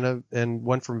Mania and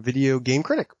one from Video Game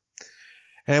Critic.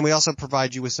 And we also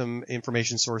provide you with some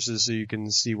information sources so you can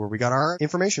see where we got our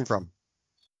information from.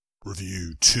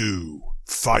 Review 2,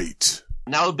 Fight.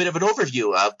 Now a bit of an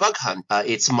overview of Bug Hunt.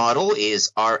 Its model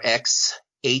is RX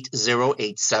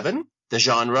 8087. The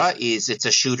genre is it's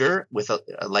a shooter with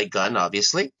a light gun,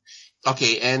 obviously.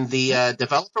 Okay, and the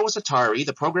developer was Atari.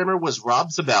 The programmer was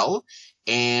Rob Zabel,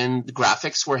 and the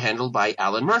graphics were handled by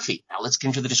Alan Murphy. Now let's get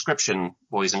into the description,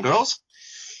 boys and girls.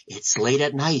 It's late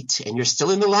at night, and you're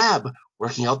still in the lab,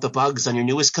 working out the bugs on your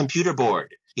newest computer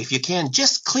board. If you can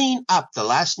just clean up the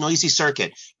last noisy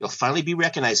circuit, you'll finally be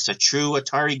recognized as a true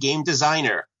Atari game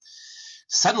designer.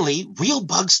 Suddenly, real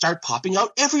bugs start popping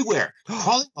out everywhere,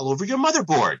 crawling all over your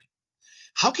motherboard.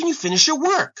 How can you finish your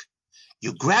work?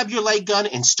 You grab your light gun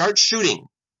and start shooting.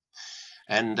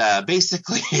 And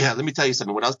basically, let me tell you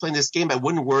something. When I was playing this game, I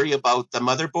wouldn't worry about the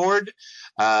motherboard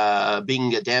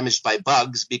being damaged by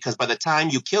bugs, because by the time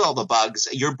you kill all the bugs,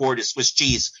 your board is Swiss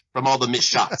cheese from all the missed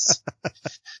shots.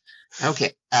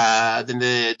 Okay, then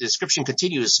the description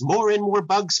continues. More and more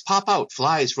bugs pop out.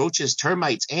 Flies, roaches,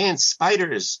 termites, ants,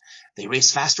 spiders. They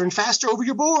race faster and faster over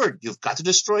your board. You've got to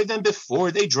destroy them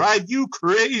before they drive you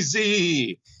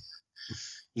crazy.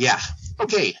 Yeah,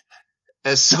 okay.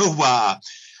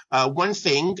 One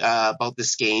thing about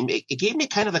this game, it gave me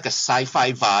kind of like a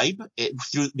sci-fi vibe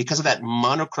because of that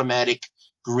monochromatic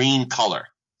green color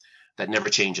that never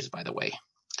changes, by the way.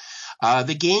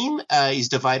 The game is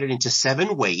divided into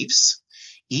 7 waves,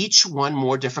 each one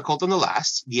more difficult than the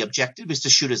last. The objective is to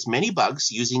shoot as many bugs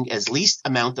using as least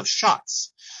amount of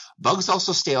shots. Bugs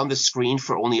also stay on the screen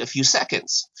for only a few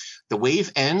seconds. The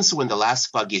wave ends when the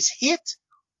last bug is hit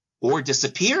or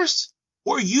disappears,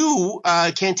 or you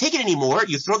can't take it anymore.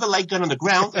 You throw the light gun on the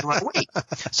ground and run away.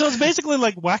 So it's basically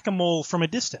like whack-a-mole from a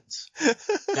distance.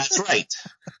 That's right.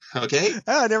 Okay?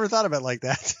 Oh, I never thought of it like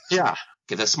that. Yeah.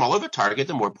 Okay, the smaller the target,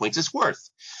 the more points it's worth.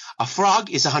 A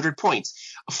frog is 100 points.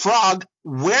 A frog,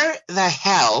 where the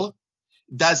hell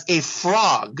does a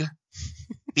frog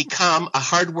become a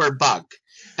hardware bug?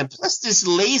 And plus, this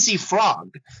lazy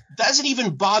frog doesn't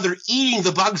even bother eating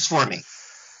the bugs for me.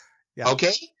 Yeah.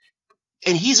 Okay?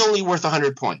 And he's only worth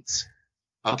 100 points.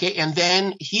 Okay? And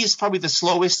then he's probably the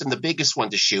slowest and the biggest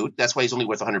one to shoot. That's why he's only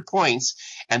worth 100 points.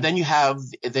 And then you have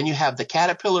the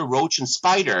caterpillar, roach, and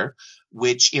spider,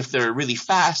 which, if they're really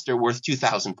fast, they're worth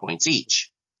 2,000 points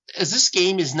each. As this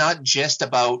game is not just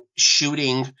about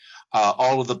shooting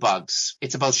all of the bugs.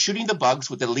 It's about shooting the bugs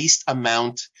with the least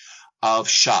amount of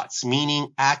shots,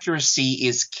 meaning accuracy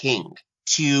is king.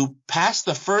 To pass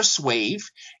the first wave,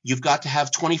 you've got to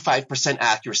have 25%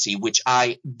 accuracy, which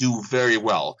I do very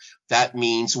well. That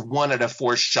means 1 out of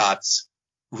 4 shots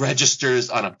registers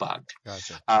on a bug.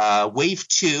 Gotcha. Wave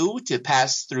 2, to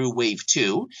pass through wave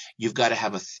 2, you've got to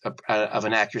have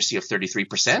an accuracy of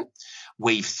 33%.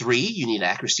 Wave 3, you need an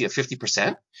accuracy of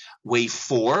 50%. Wave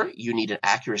 4, you need an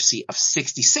accuracy of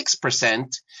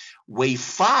 66%. Wave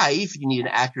 5, you need an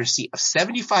accuracy of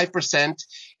 75%.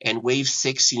 And wave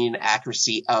 6, you need an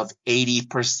accuracy of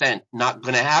 80%. Not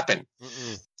going to happen.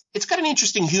 Mm-mm. It's got an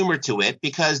interesting humor to it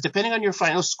because depending on your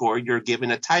final score, you're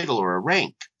given a title or a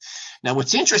rank. Now,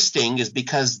 what's interesting is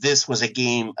because this was a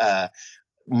game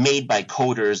made by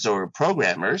coders or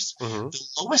programmers, the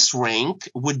lowest rank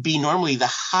would be normally the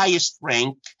highest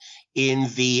rank in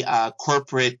the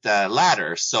corporate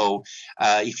ladder. So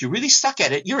if you really suck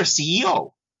at it, you're a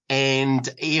CEO. And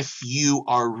if you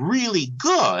are really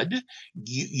good,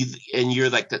 and you're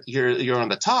like you're on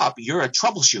the top, you're a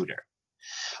troubleshooter.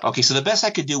 Okay, so the best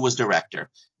I could do was director,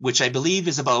 which I believe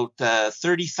is about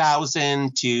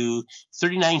 30,000 to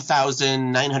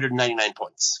 39,999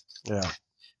 points. Yeah.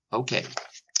 Okay.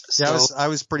 Yeah, So I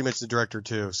was pretty much the director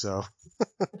too, so.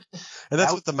 And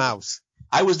that's with the mouse.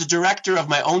 I was the director of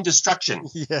my own destruction.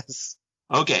 Yes.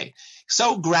 Okay,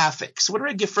 so graphics. What do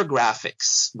I give for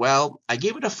graphics? Well, I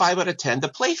gave it a 5 out of 10. The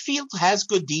playfield has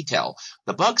good detail.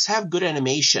 The bugs have good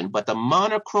animation, but the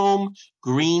monochrome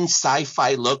green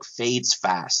sci-fi look fades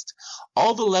fast.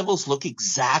 All the levels look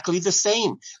exactly the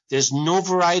same. There's no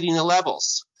variety in the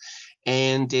levels.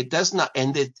 And it does not,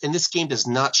 and this game does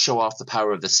not show off the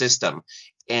power of the system.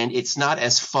 And it's not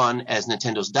as fun as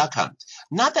Nintendo's Duck Hunt.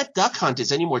 Not that Duck Hunt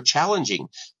is any more challenging,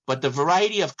 but the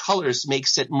variety of colors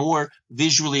makes it more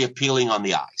visually appealing on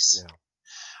the eyes.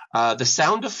 Yeah. The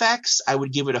sound effects, I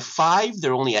would give it a 5.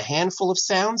 There are only a handful of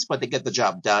sounds, but they get the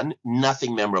job done.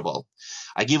 Nothing memorable.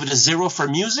 I give it a 0 for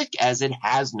music, as it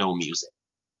has no music.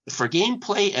 For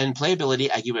gameplay and playability,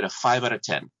 I give it a 5 out of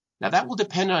 10. Now, that will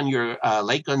depend on your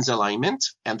light gun's alignment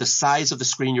and the size of the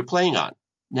screen you're playing on.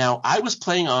 Now, I was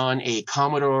playing on a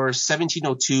Commodore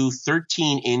 1702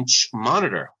 13-inch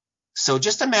monitor. So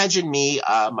just imagine me,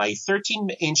 my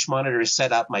 13-inch monitor is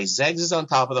set up, my Zegs is on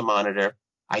top of the monitor.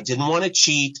 I didn't want to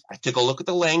cheat. I took a look at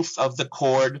the length of the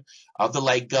cord of the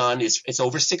light gun. It's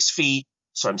over 6 feet.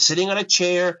 So I'm sitting on a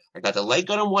chair. I got the light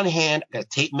gun in one hand. I got a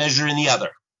tape measure in the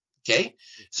other. Okay,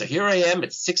 so here I am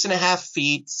at 6.5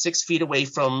 feet, 6 feet away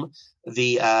from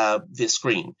the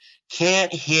screen.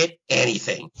 Can't hit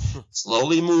anything.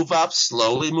 Slowly move up.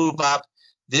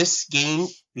 This game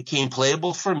became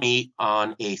playable for me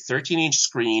on a 13-inch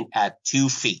screen at 2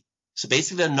 feet. So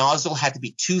basically, the nozzle had to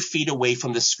be 2 feet away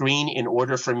from the screen in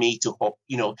order for me to,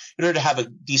 in order to have a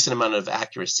decent amount of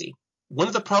accuracy. One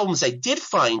of the problems I did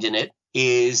find in it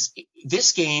is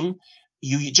this game,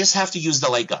 you just have to use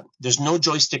the light gun. There's no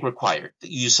joystick required.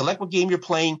 You select what game you're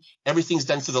playing, everything's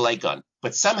done through the light gun.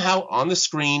 But somehow on the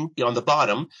screen, on the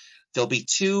bottom, there'll be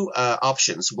two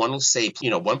options. One will say,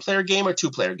 one-player game or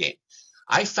two-player game.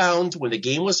 I found when the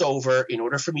game was over, in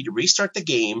order for me to restart the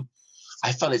game,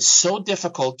 I found it so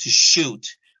difficult to shoot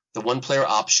the one-player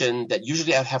option that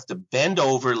usually I'd have to bend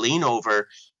over, lean over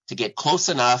to get close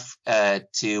enough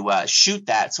to shoot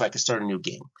that so I could start a new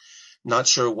game. Not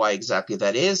sure why exactly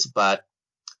that is, but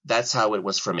that's how it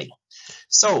was for me.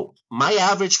 So my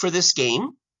average for this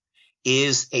game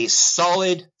is a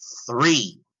solid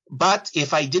 3. But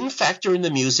if I didn't factor in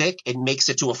the music, it makes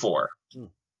it to a 4.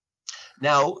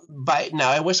 Now, I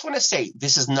just want to say,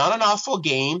 this is not an awful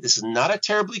game. This is not a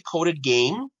terribly coded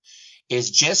game. It's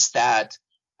just that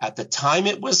at the time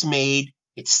it was made,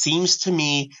 it seems to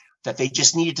me that they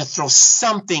just needed to throw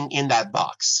something in that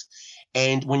box.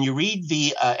 And when you read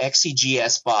the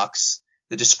XCGS box,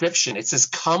 the description, it says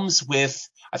comes with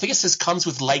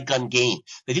light gun game.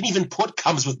 They didn't even put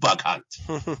comes with Bug Hunt.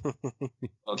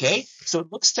 Okay? So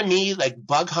it looks to me like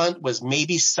Bug Hunt was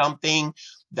maybe something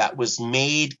that was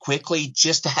made quickly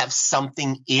just to have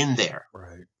something in there.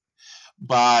 Right.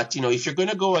 But, if you're going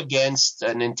to go against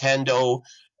Nintendo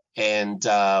and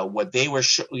what they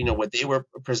were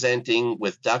presenting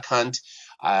with Duck Hunt,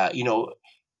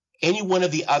 any one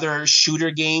of the other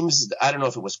shooter games, I don't know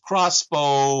if it was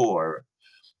Crossbow or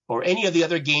any of the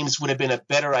other games, would have been a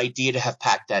better idea to have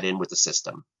packed that in with the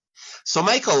system. So,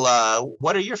 Michael,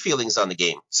 what are your feelings on the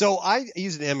game? So I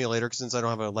use an emulator since I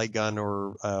don't have a light gun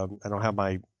or I don't have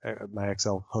my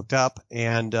XL hooked up.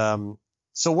 And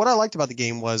so what I liked about the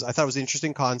game was I thought it was an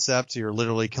interesting concept. You're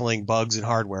literally killing bugs in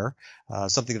hardware,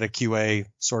 something that a QA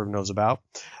sort of knows about.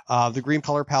 The green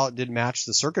color palette did match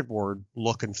the circuit board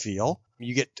look and feel.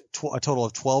 You get a total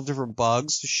of 12 different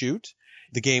bugs to shoot.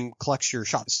 The game collects your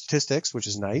shot statistics, which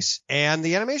is nice. And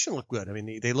the animation looked good. I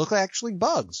mean, they look like actually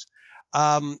bugs.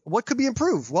 What could be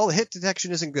improved? Well, the hit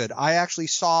detection isn't good. I actually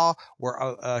saw where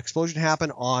an explosion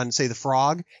happened on, say, the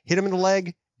frog, hit him in the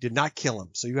leg, did not kill him.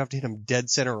 So you have to hit him dead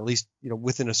center, or at least,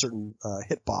 within a certain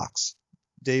hit box.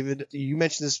 David, you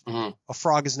mentioned this. Mm-hmm. A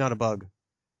frog is not a bug.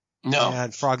 No.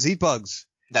 And frogs eat bugs.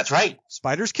 That's right.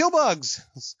 Spiders kill bugs.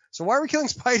 So why are we killing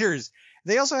spiders?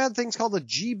 They also had things called a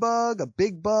G-bug, a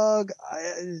big bug.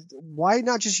 Why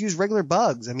not just use regular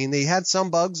bugs? I mean, they had some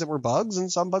bugs that were bugs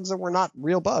and some bugs that were not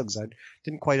real bugs. I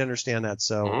didn't quite understand that.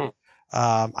 So,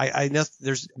 I know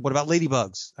what about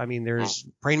ladybugs? I mean, there's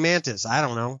praying mantis. I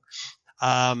don't know.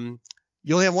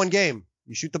 You only have one game.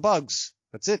 You shoot the bugs.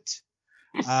 That's it.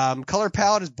 Color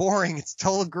palette is boring. It's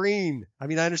total green. I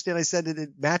mean, I understand I said it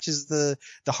matches the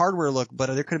hardware look, but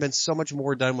there could have been so much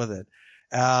more done with it.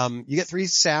 You get 3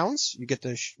 sounds. You get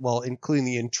including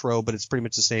the intro, but it's pretty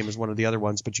much the same as one of the other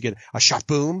ones, but you get a shot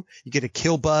boom, you get a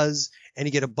kill buzz, and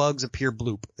you get a bugs appear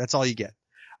bloop. That's all you get.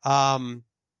 I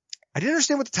didn't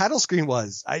understand what the title screen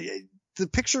was. The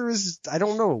picture is, I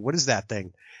don't know. What is that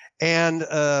thing? And,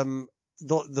 I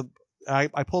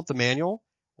pulled up the manual.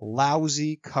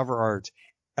 Lousy cover art.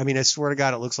 I mean, I swear to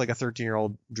God, it looks like a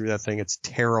 13-year-old drew that thing. It's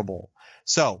terrible.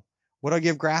 So, what do I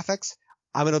give graphics?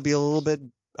 I'm going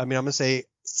to say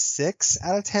 6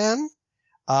 out of 10.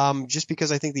 Just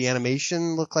because I think the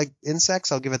animation looked like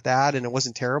insects, I'll give it that, and it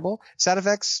wasn't terrible. Sound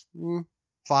effects,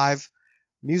 5.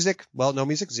 Music, no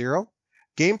music, 0.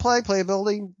 Gameplay,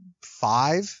 playability,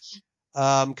 5.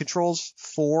 Controls,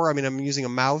 4. I mean, I'm using a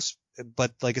mouse,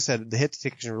 but like I said, the hit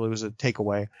detection really was a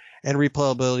takeaway. And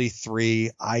replayability,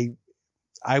 3.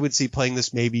 I would see playing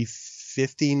this maybe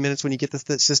 15 minutes when you get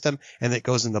the system, and it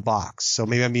goes in the box. So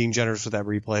maybe I'm being generous with that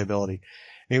replayability.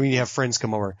 Maybe when you have friends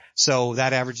come over. So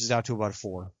that averages out to about a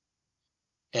 4.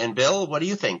 And Bill, what do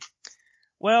you think?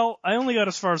 Well, I only got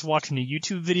as far as watching a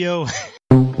YouTube video.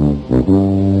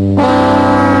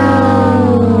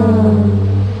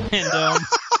 And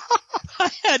I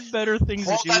had better things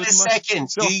to do with my... Hold on a second.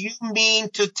 Do you mean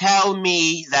to tell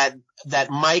me that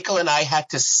Michael and I had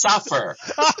to suffer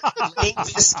playing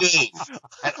this game,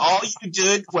 and all you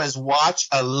did was watch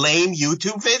a lame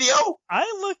YouTube video?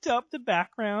 I looked up the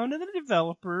background and the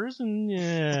developers, and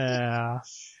yeah.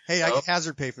 Hey, I can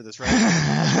hazard pay for this, right?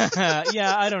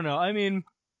 Yeah, I don't know. I mean,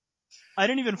 I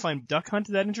didn't even find Duck Hunt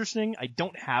that interesting. I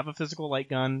don't have a physical light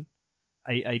gun.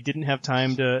 I didn't have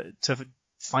time to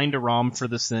find a ROM for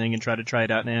this thing and try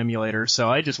it out in an emulator, so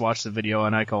I just watched the video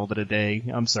and I called it a day.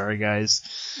 I'm sorry, guys.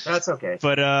 That's okay.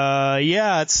 But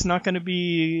yeah, it's not going to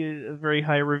be a very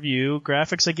high review.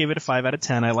 Graphics, I gave it a 5 out of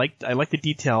 10. I liked the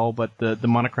detail, but the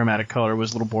monochromatic color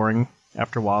was a little boring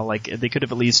after a while. Like, they could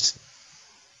have at least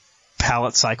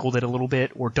palette cycled it a little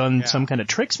bit or done some kind of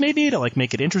tricks maybe to like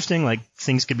make it interesting, like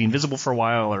things could be invisible for a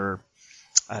while, or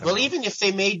I don't know. Even if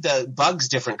they made the bugs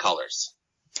different colors.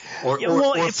 From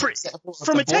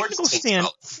a technical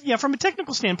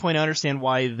standpoint, I understand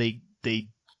why they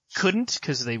couldn't,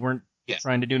 because they weren't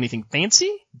trying to do anything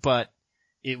fancy, but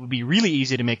it would be really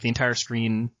easy to make the entire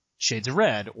screen shades of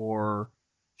red or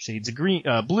shades of green,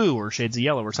 blue, or shades of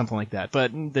yellow or something like that.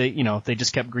 But they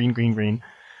just kept green.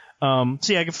 So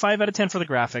yeah, I give 5 out of 10 for the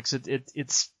graphics.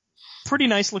 It's pretty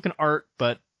nice looking art,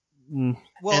 but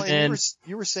well, and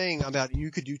you were saying about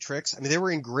you could do tricks. I mean, they were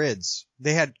in grids.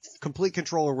 They had complete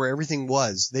control over where everything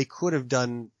was. They could have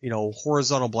done,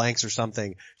 horizontal blanks or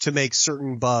something to make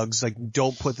certain bugs, like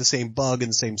don't put the same bug in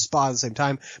the same spot at the same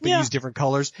time, but use different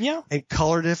colors. Yeah. And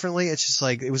color differently. It's just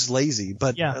like, it was lazy.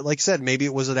 But like I said, maybe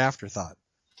it was an afterthought.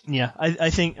 Yeah, I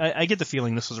think I get the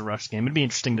feeling this was a rushed game. It'd be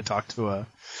interesting to talk to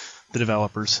the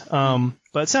developers.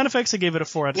 But sound effects, I gave it a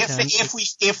 4 out of 10.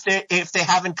 If they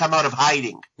haven't come out of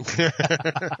hiding.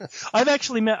 I've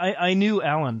actually I knew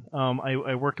Alan.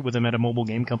 I worked with him at a mobile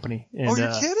game company. And,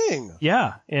 you're kidding?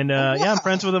 Yeah. And, wow. Yeah, I'm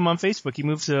friends with him on Facebook. He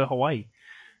moved to Hawaii.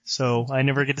 So I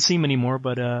never get to see him anymore,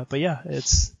 but yeah,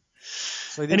 it's...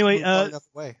 So anyway,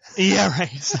 yeah,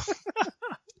 right.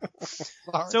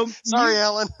 Sorry,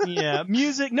 Alan. Yeah,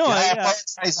 music. No, I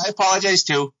apologize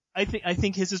too. I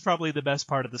think his is probably the best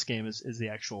part of this game is the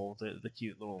actual the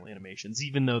cute little animations,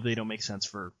 even though they don't make sense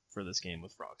for this game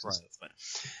with frogs and stuff. But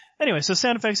anyway, so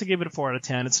sound effects, I gave it a 4 out of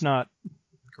 10. It's not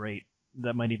great.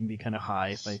 That might even be kind of high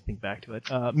if I think back to it.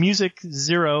 Music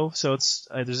 0, so it's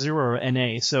either 0 or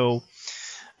NA. So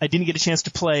I didn't get a chance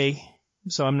to play,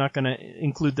 so I'm not going to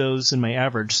include those in my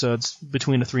average. So it's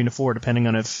between a 3 and a 4, depending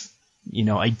on if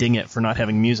I ding it for not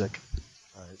having music.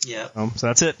 Right. Yeah. So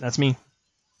that's it. That's me.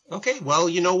 Okay, well,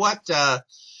 you know what?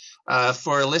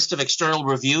 For a list of external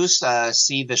reviews,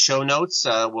 see the show notes.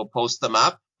 We'll post them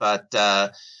up. But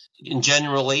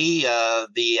generally,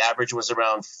 the average was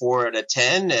around 4 out of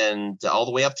 10 and all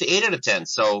the way up to 8 out of 10.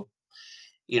 So,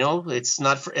 it's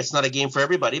not a game for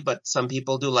everybody, but some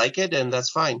people do like it, and that's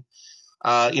fine.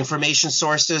 Information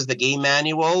sources, the game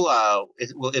manual,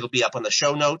 it'll be up on the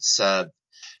show notes.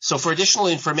 So for additional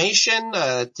information,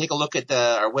 take a look at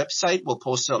our website. We'll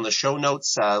post it on the show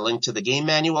notes, link to the game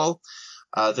manual,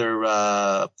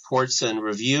 other ports and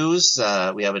reviews.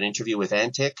 We have an interview with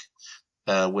Antic,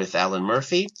 with Alan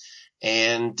Murphy.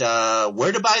 And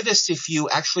where to buy this if you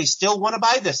actually still want to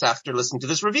buy this after listening to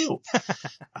this review.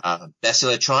 Best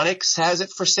Electronics has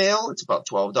it for sale. It's about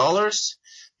 $12.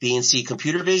 BNC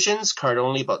Computer Visions, card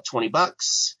only, about $20.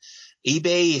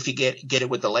 eBay, if you get it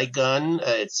with the light gun,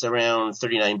 it's around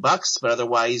 $39, but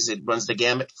otherwise it runs the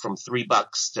gamut from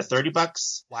 $3 to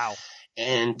 $30. Wow.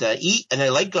 And a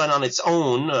light gun on its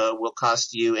own will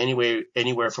cost you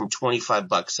anywhere from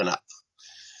 $25 and up.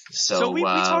 So we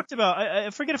talked about, I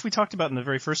forget if we talked about in the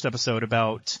very first episode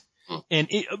about, and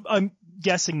I'm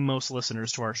guessing most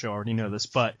listeners to our show already know this,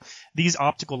 but these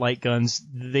optical light guns,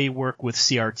 they work with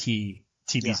CRT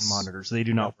TVs and monitors. They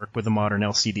do not work with a modern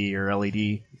LCD or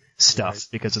LED stuff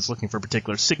because it's looking for a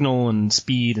particular signal and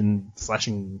speed and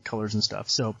flashing colors and stuff.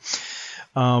 So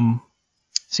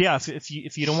yeah, if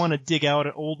you don't want to dig out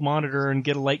an old monitor and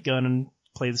get a light gun and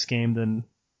play this game, then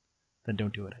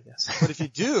don't do it, I guess. But if you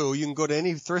do, you can go to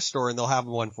any thrift store and they'll have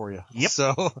one for you. Yep.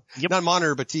 So not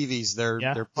monitor, but TVs.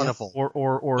 They're plentiful.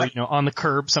 Or on the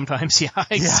curb sometimes. Yeah.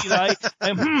 I see that.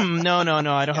 No,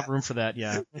 I don't have room for that.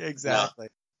 Yeah. Exactly.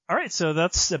 All right, so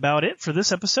that's about it for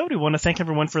this episode. We want to thank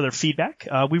everyone for their feedback.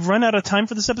 We've run out of time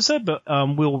for this episode, but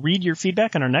we'll read your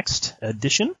feedback in our next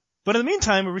edition. But in the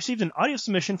meantime, we received an audio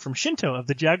submission from Shinto of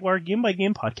the Jaguar Game by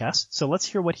Game podcast, so let's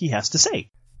hear what he has to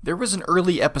say. There was an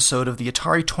early episode of the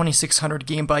Atari 2600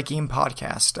 Game by Game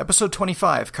podcast, episode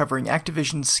 25, covering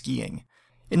Activision's skiing.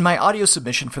 In my audio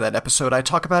submission for that episode, I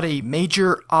talk about a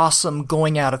major, awesome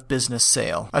going-out-of-business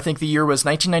sale. I think the year was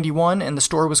 1991, and the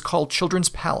store was called Children's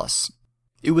Palace.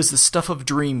 It was the stuff of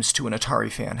dreams to an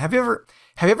Atari fan. Have you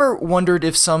ever wondered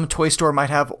if some toy store might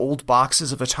have old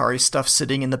boxes of Atari stuff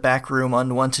sitting in the back room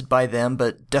unwanted by them,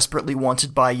 but desperately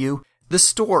wanted by you? The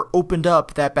store opened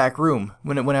up that back room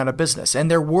when it went out of business,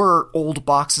 and there were old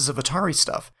boxes of Atari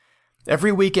stuff.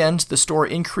 Every weekend, the store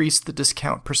increased the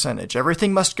discount percentage.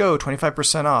 Everything must go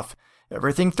 25% off,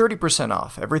 everything 30%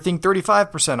 off, everything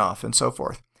 35% off, and so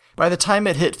forth. By the time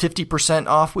it hit 50%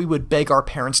 off, we would beg our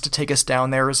parents to take us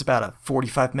down there. It was about a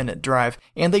 45-minute drive,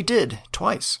 and they did,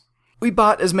 twice. We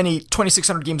bought as many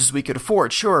 2600 games as we could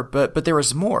afford, sure, but there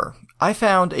was more. I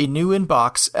found a new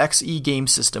in-box XE game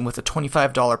system with a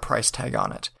 $25 price tag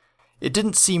on it. It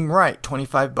didn't seem right,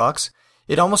 $25.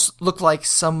 It almost looked like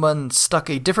someone stuck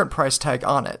a different price tag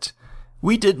on it.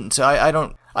 We didn't. I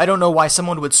don't know why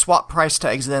someone would swap price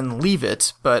tags and then leave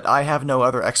it, but I have no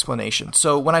other explanation.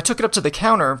 So when I took it up to the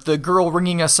counter, the girl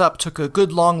ringing us up took a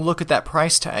good long look at that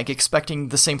price tag, expecting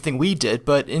the same thing we did,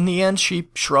 but in the end she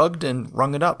shrugged and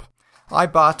rung it up. I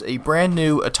bought a brand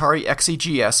new Atari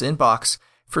XEGS in box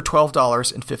for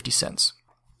 $12.50.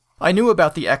 I knew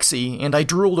about the XE, and I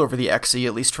drooled over the XE,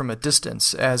 at least from a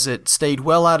distance, as it stayed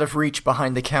well out of reach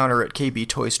behind the counter at KB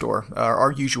Toy Store,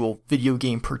 our usual video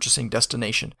game purchasing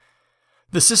destination.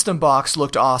 The system box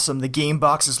looked awesome, the game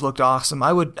boxes looked awesome.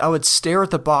 I would stare at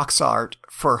the box art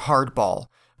for Hardball,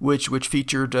 which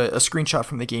featured a screenshot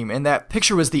from the game, and that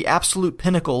picture was the absolute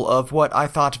pinnacle of what I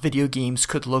thought video games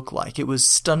could look like. It was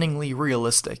stunningly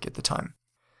realistic at the time.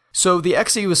 So the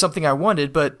XE was something I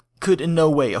wanted, but could in no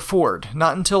way afford.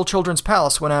 Not until Children's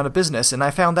Palace went out of business, and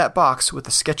I found that box with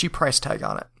a sketchy price tag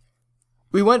on it.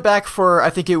 We went back for,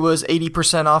 I think it was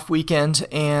 80% off weekend,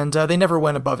 and they never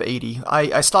went above 80.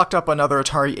 I stocked up on other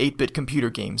Atari 8-bit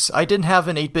computer games. I didn't have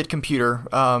an 8-bit computer,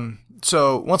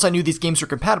 so once I knew these games were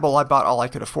compatible, I bought all I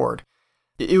could afford.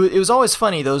 It was always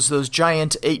funny, those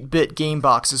giant 8-bit game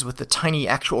boxes with the tiny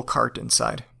actual cart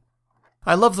inside.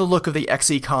 I love the look of the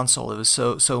XE console. It was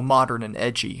so modern and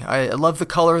edgy. I love the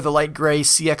color of the light gray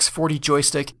CX40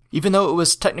 joystick. Even though it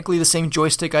was technically the same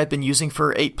joystick I'd been using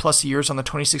for 8+ years on the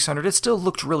 2600, it still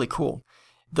looked really cool.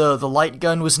 The light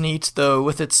gun was neat, though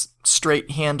with its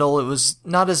straight handle, it was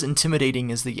not as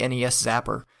intimidating as the NES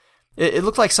Zapper. It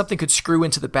looked like something could screw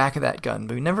into the back of that gun,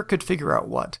 but we never could figure out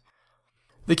what.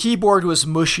 The keyboard was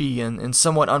mushy and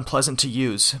somewhat unpleasant to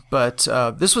use, but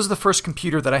this was the first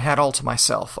computer that I had all to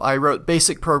myself. I wrote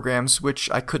basic programs, which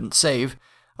I couldn't save.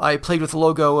 I played with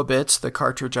Logo a bit, the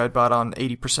cartridge I'd bought on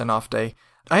 80% off day.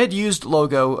 I had used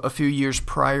Logo a few years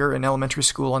prior in elementary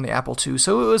school on the Apple II,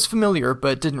 so it was familiar,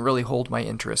 but didn't really hold my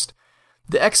interest.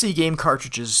 The XE game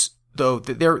cartridges, though,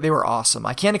 they were awesome.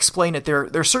 I can't explain it.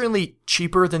 They're certainly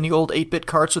cheaper than the old 8-bit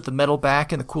carts with the metal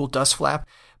back and the cool dust flap,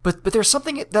 but there's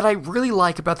something that I really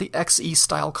like about the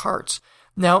XE-style carts.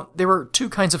 Now, there were two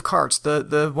kinds of carts,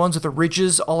 the ones with the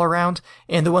ridges all around,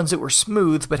 and the ones that were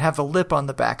smooth but have the lip on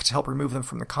the back to help remove them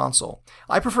from the console.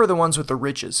 I prefer the ones with the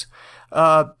ridges.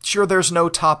 Sure, there's no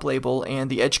top label, and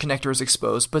the edge connector is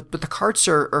exposed, but the carts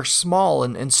are small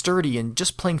and sturdy and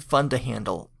just plain fun to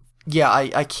handle. Yeah,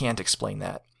 I can't explain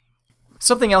that.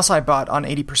 Something else I bought on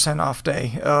 80% off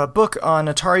day, a book on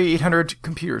Atari 800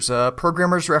 computers, a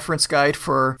programmer's reference guide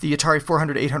for the Atari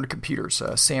 400-800 computers,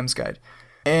 Sam's guide.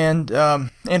 And a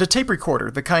tape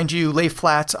recorder, the kind you lay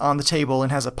flat on the table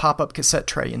and has a pop-up cassette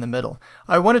tray in the middle.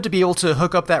 I wanted to be able to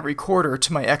hook up that recorder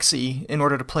to my XE in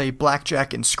order to play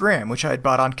Blackjack and Scram, which I had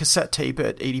bought on cassette tape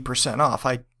at 80% off.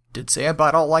 I did say I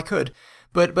bought all I could,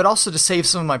 but also to save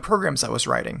some of my programs I was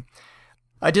writing.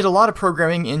 I did a lot of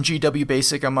programming in GW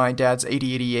Basic on my dad's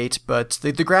 8088, but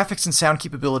the graphics and sound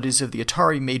capabilities of the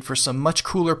Atari made for some much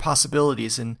cooler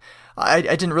possibilities, and I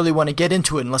didn't really want to get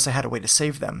into it unless I had a way to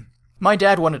save them. My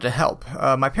dad wanted to help.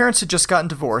 My parents had just gotten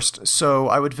divorced, so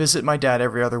I would visit my dad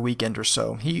every other weekend or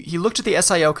so. He looked at the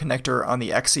SIO connector on the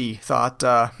XE, thought,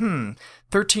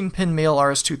 13-pin male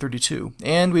RS-232,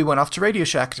 and we went off to Radio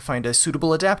Shack to find a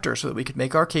suitable adapter so that we could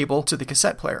make our cable to the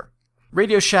cassette player.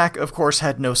 Radio Shack, of course,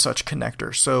 had no such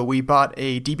connector, so we bought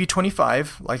a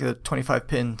DB25, like a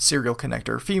 25-pin serial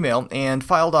connector, female, and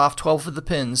filed off 12 of the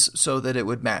pins so that it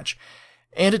would match.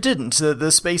 And it didn't.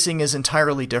 The spacing is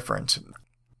entirely different.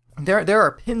 There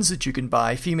are pins that you can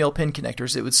buy, female pin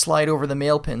connectors, that would slide over the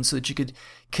male pins so that you could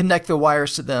connect the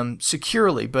wires to them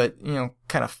securely, but,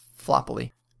 kind of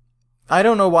floppily. I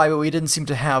don't know why, but we didn't seem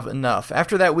to have enough.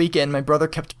 After that weekend, my brother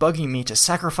kept bugging me to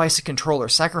sacrifice a controller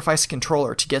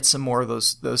to get some more of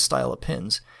those style of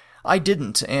pins. I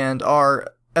didn't, and our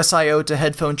SIO to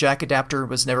headphone jack adapter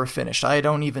was never finished. I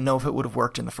don't even know if it would have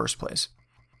worked in the first place.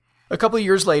 A couple of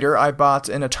years later, I bought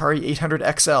an Atari 800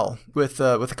 XL with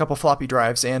a couple floppy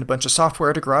drives and a bunch of software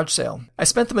at a garage sale. I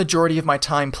spent the majority of my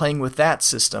time playing with that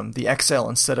system, the XL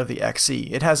instead of the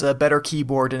XE. It has a better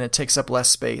keyboard and it takes up less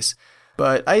space.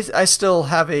 But I still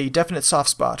have a definite soft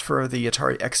spot for the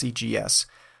Atari XEGS.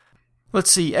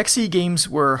 Let's see, XE games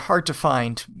were hard to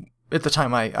find at the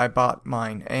time I bought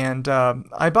mine, and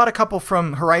I bought a couple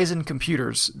from Horizon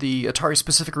Computers, the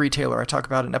Atari-specific retailer I talk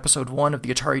about in episode 1 of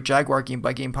the Atari Jaguar Game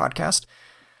by Game podcast.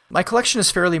 My collection is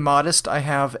fairly modest. I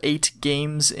have 8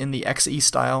 games in the XE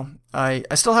style. I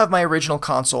still have my original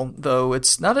console, though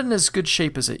it's not in as good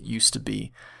shape as it used to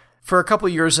be. For a couple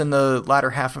years in the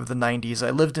latter half of the 90s, I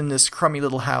lived in this crummy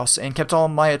little house and kept all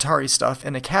my Atari stuff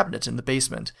in a cabinet in the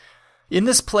basement. In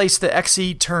this place, the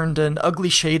XE turned an ugly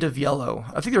shade of yellow.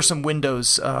 I think there's some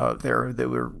windows there that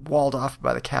were walled off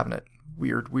by the cabinet.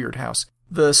 Weird house.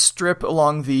 The strip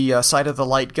along the side of the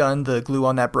light gun, the glue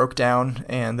on that broke down,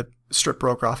 and the strip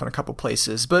broke off in a couple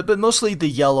places. But mostly the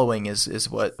yellowing is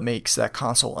what makes that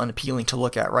console unappealing to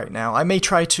look at right now. I may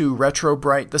try to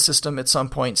retro-bright the system at some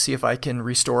point, see if I can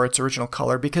restore its original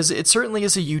color, because it certainly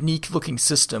is a unique-looking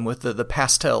system with the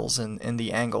pastels and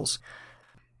the angles.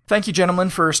 Thank you, gentlemen,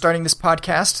 for starting this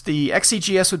podcast. The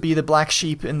XEGS would be the black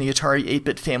sheep in the Atari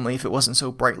 8-bit family if it wasn't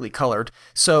so brightly colored,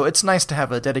 so it's nice to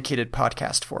have a dedicated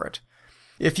podcast for it.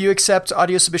 If you accept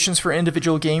audio submissions for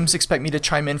individual games, expect me to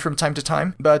chime in from time to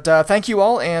time. But thank you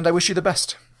all, and I wish you the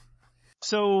best.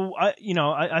 So,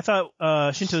 I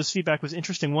thought Shinto's feedback was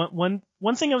interesting. One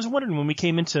thing I was wondering when we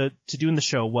came into doing the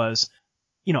show was,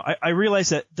 I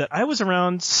realized that I was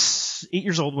around 8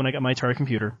 years old when I got my Atari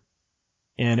computer.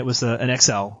 And it was an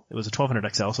XL. It was a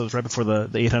 1200 XL, so it was right before the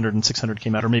 800 and 600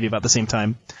 came out, or maybe about the same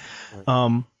time.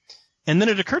 Right. And then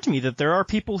it occurred to me that there are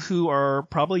people who are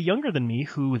probably younger than me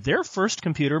who their first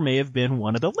computer may have been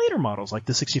one of the later models, like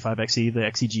the 65XE, the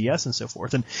XEGS, and so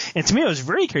forth. And to me, I was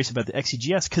very curious about the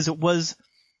XEGS because it was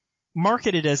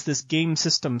marketed as this game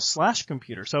system /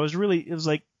 computer. So it was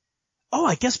like, oh,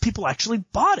 I guess people actually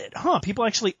bought it, huh? People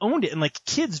actually owned it, and like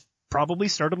kids probably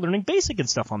started learning BASIC and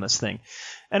stuff on this thing.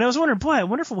 And I was wondering, boy, I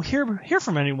wonder if we'll hear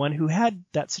from anyone who had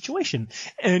that situation.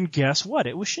 And guess what?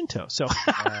 It was Shinto. So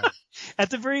at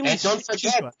the very least.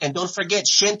 And don't forget,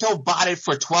 Shinto bought it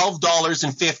for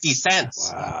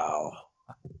 $12.50. Wow.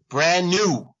 Brand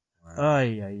new.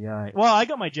 Ay. Well, I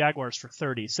got my Jaguars for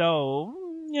 $30, so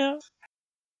yeah.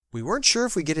 We weren't sure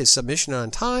if we'd get his submission on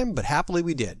time, but happily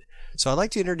we did. So I'd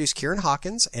like to introduce Kieran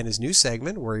Hawkins and his new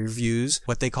segment where he reviews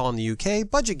what they call in the UK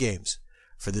budget games.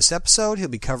 For this episode, he'll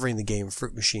be covering the game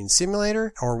Fruit Machine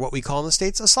Simulator, or what we call in the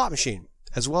States a slot machine,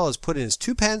 as well as put in his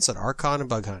 2 pence on Archon and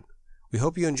Bug Hunt. We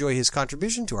hope you enjoy his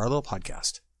contribution to our little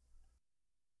podcast.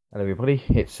 Hello everybody,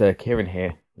 it's Kieran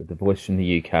here with the voice from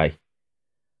the UK.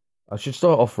 I should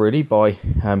start off really by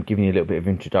giving you a little bit of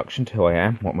introduction to who I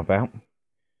am, what I'm about.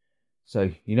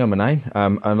 So, you know my name,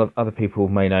 and other people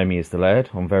may know me as The Laird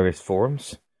on various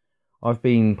forums. I've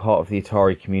been part of the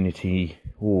Atari community,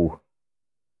 got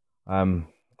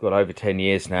over 10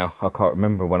 years now. I can't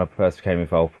remember when I first became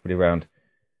involved, probably around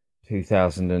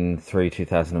 2003,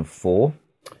 2004.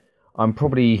 I'm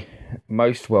probably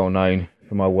most well known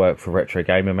for my work for Retro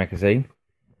Gamer magazine,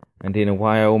 and in a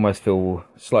way I almost feel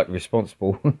slightly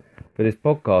responsible for this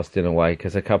podcast in a way,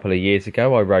 because a couple of years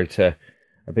ago I wrote a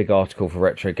big article for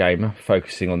Retro Gamer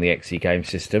focusing on the XE game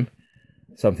system,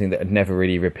 something that had never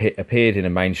really appeared in a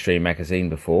mainstream magazine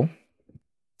before.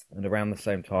 And around the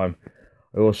same time,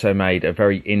 I also made a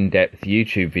very in-depth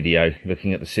YouTube video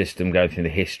looking at the system, going through the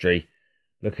history,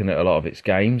 looking at a lot of its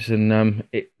games, and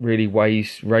it really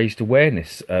raised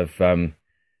awareness of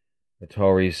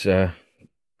Atari's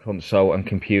console and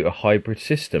computer hybrid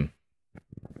system.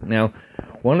 Now,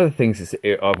 one of the things that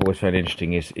I've always found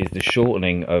interesting is the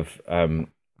shortening of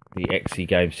the XE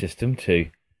game system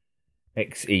to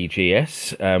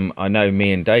XEGS. I know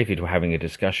me and David were having a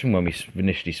discussion when we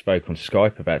initially spoke on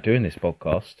Skype about doing this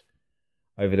podcast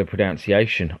over the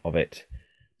pronunciation of it.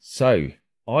 So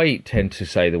I tend to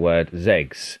say the word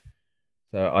Zegs.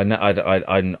 So I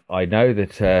know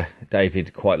that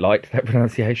David quite liked that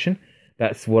pronunciation.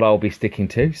 That's what I'll be sticking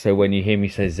to. So when you hear me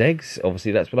say Zegs,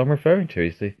 obviously that's what I'm referring to,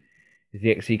 is the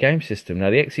XE game system. Now,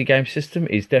 the XE game system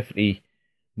is definitely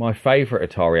my favourite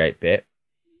Atari 8-bit.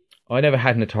 I never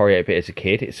had an Atari 8-bit as a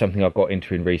kid. It's something I got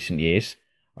into in recent years.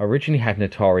 I originally had an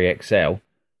Atari XL,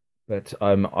 but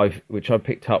which I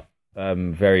picked up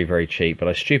very, very cheap, but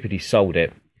I stupidly sold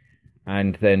it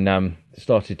and then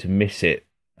started to miss it.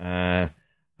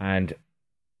 And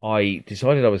I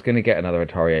decided I was going to get another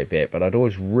Atari 8-bit, but I'd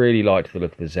always really liked the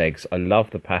look of the Zegs. I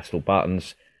love the pastel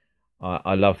buttons.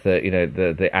 I love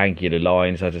the angular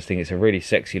lines. I just think it's a really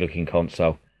sexy looking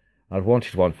console. I'd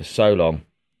wanted one for so long,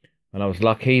 and I was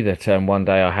lucky that one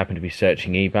day I happened to be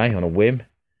searching eBay on a whim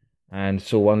and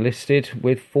saw one listed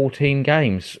with 14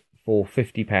 games for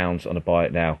 £50 on a buy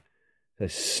it now. So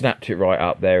snapped it right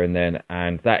up there and then,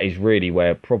 and that is really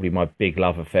where probably my big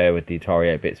love affair with the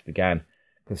Atari 8-bits began.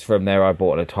 Because from there I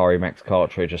bought an Atari Max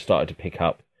cartridge. I started to pick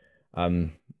up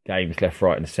games left,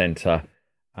 right and centre.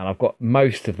 And I've got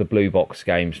most of the Blue Box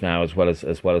games now, as well as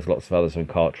lots of others on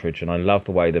cartridge. And I love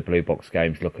the way the Blue Box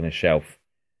games look on a shelf.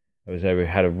 It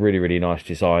had a really, really nice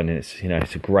design, and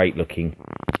it's a great looking,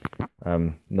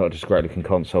 not just a great looking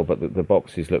console, but the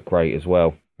boxes look great as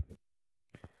well.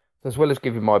 As well as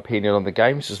giving my opinion on the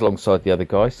games alongside the other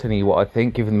guys, telling you what I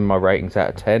think, giving them my ratings out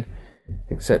of 10,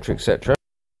 etc, etc.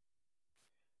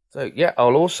 So yeah,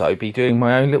 I'll also be doing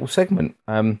my own little segment,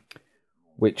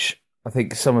 which I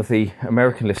think some of the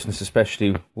American listeners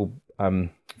especially will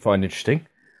find interesting.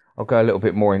 I'll go a little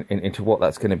bit more into what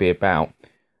that's going to be about.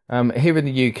 Here in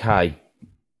the UK,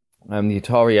 the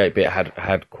Atari 8-bit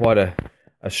had quite a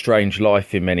strange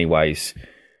life in many ways.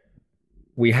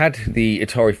 We had the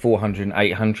Atari 400 and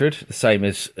 800, the same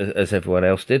as everyone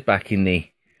else did back in the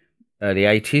early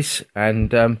 80s, and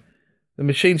the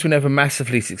machines were never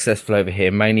massively successful over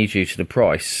here, mainly due to the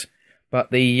price.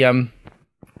 But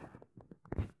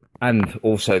and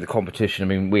also the competition. I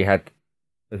mean, we had,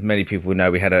 as many people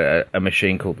know, we had a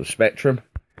machine called the Spectrum,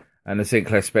 and the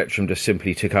Sinclair Spectrum just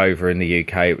simply took over in the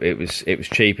UK. It was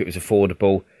cheap, it was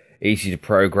affordable, easy to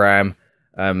program.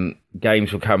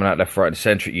 Games were coming out left, right and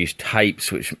centre. It used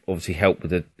tapes, which obviously helped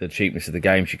with the cheapness of the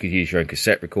games. You could use your own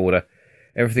cassette recorder.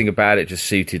 Everything about it just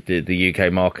suited the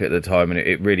UK market at the time, and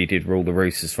it really did rule the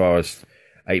roost as far as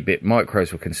 8-bit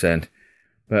micros were concerned.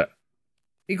 But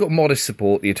it got modest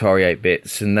support, the Atari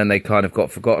 8-bits, and then they kind of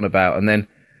got forgotten about. And then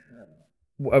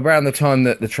around the time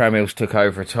that the Tramiels took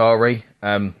over Atari,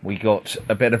 we got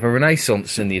a bit of a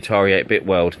renaissance in the Atari 8-bit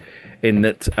world, in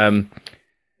that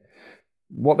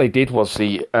what they did was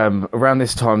around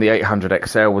this time the 800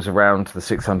 XL was around the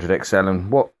 600 XL, and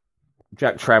what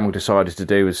Jack Tramiel decided to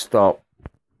do was start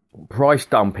price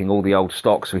dumping all the old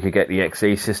stock so we could get the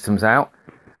XE systems out.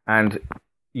 And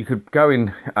you could go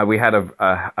in, we had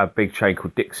a big chain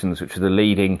called Dixon's, which was the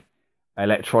leading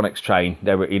electronics chain.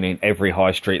 They were in every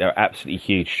high street. They were absolutely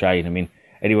huge chain. I mean,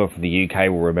 anyone from the UK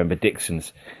will remember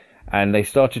Dixon's. And they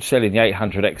started selling the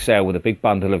 800 XL with a big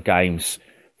bundle of games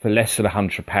for less than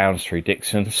 £100 through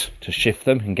Dixon's to shift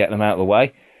them and get them out of the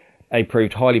way. They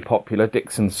proved highly popular.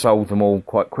 Dixon's sold them all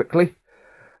quite quickly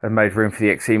and made room for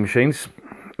the XE machines.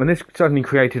 And this suddenly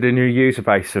created a new user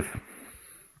base of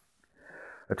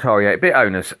Atari 8-bit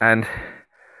owners. And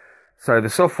so the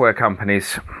software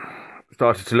companies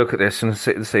started to look at this and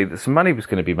see that some money was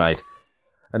going to be made.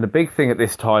 And the big thing at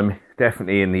this time,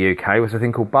 definitely in the UK, was a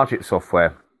thing called budget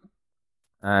software.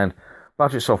 And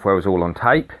budget software was all on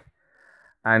tape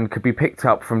and could be picked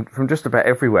up from just about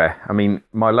everywhere. I mean,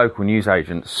 my local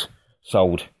newsagents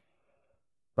sold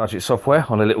budget software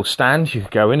on a little stand. You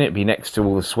could go in, it'd be next to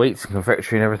all the sweets and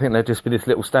confectionery and everything. There'd just be this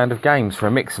little stand of games for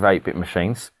a mix of 8-bit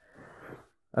machines.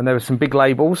 And there were some big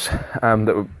labels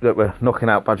that were knocking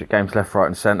out budget games left, right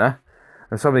and centre.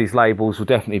 And some of these labels will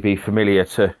definitely be familiar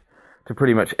to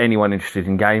pretty much anyone interested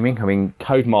in gaming. I mean,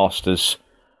 Codemasters,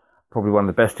 probably one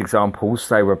of the best examples.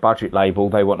 They were a budget label.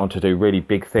 They went on to do really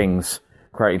big things,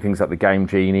 creating things like the Game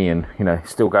Genie and,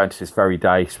 still going to this very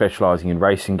day, specialising in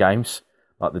racing games,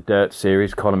 like the Dirt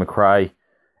series, Colin McRae,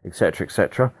 etc,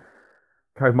 etc.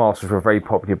 Codemasters were a very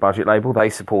popular budget label. They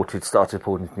started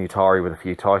supporting the Atari with a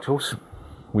few titles.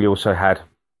 We also had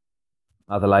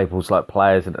other labels like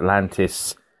Players and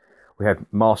Atlantis. We had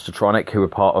Mastertronic, who were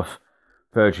part of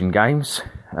Virgin Games.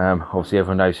 Obviously,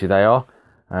 everyone knows who they are,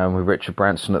 with Richard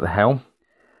Branson at the helm.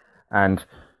 And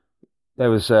there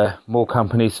was more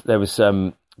companies. There was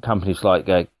companies like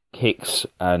Kix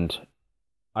and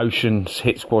Ocean's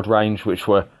Hit Squad range, which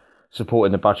were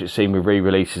supporting the budget scene with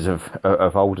re-releases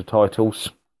of older titles.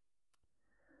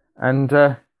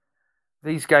 And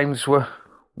these games were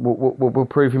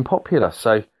proving popular,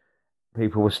 so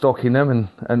people were stocking them,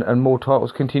 and more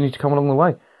titles continued to come along the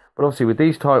way. But obviously, with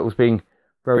these titles being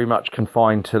very much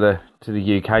confined to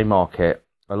the UK market,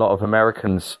 a lot of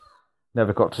Americans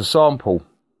never got to sample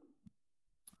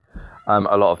a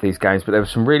lot of these games. But there were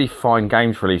some really fine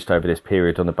games released over this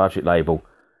period on the budget label,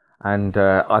 and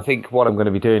I think what I'm going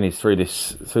to be doing is through the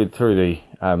Segs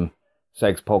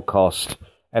podcast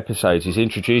episodes is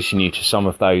introducing you to some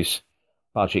of those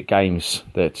budget games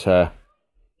that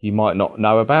you might not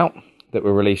know about, that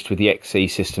were released with the XE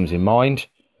systems in mind,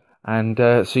 and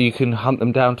so you can hunt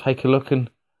them down, take a look,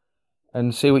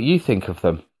 and see what you think of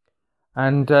them.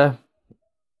 And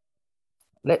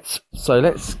let's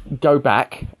go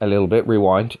back a little bit,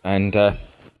 rewind, and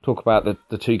talk about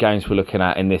the two games we're looking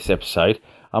at in this episode.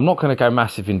 I'm not going to go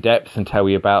massive in depth and tell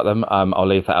you about them. I'll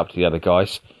leave that up to the other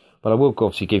guys, but I will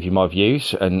obviously give you my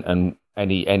views and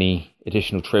any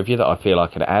additional trivia that I feel I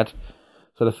can add.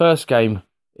 So the first game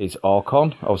is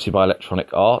Archon, obviously by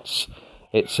Electronic Arts.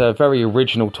 It's a very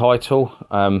original title,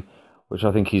 which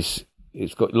I think it's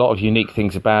got a lot of unique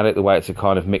things about it, the way it's a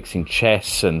kind of mixing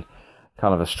chess and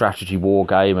kind of a strategy war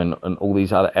game and all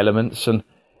these other elements. And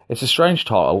It's a strange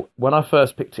title. When I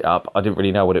first picked it up, I didn't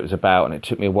really know what it was about, and it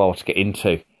took me a while to get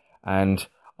into. And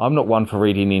I'm not one for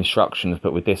reading the instructions,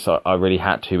 but with this, I really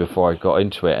had to before I got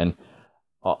into it. And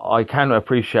I can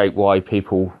appreciate why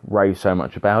people rave so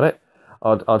much about it.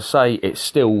 I'd say it's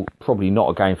still probably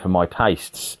not a game for my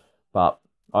tastes, but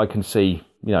I can see,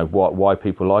 why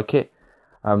people like it.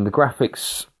 The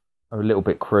graphics are a little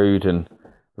bit crude, and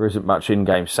there isn't much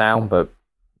in-game sound, but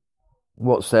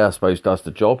what's there, I suppose, does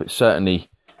the job. It's certainly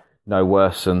no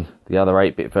worse than the other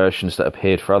 8-bit versions that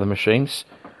appeared for other machines.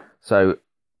 So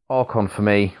Archon for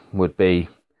me would be,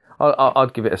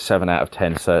 I'd give it a 7 out of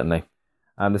 10, certainly.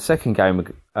 And the second game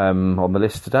on the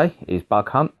list today is Bug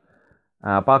Hunt.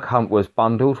 Bug Hunt was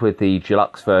bundled with the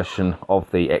deluxe version of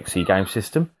the XE game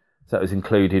system. So it was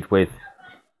included with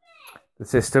the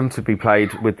system to be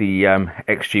played with the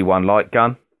XG1 light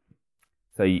gun.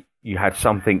 So you had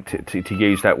something to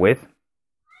use that with.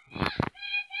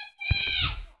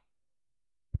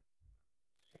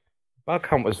 Bug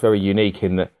Hunt was very unique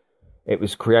in that it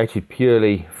was created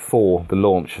purely for the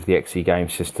launch of the XE game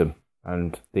system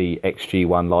and the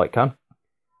XG1 light gun.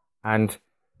 And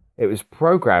it was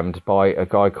programmed by a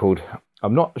guy called,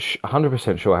 I'm not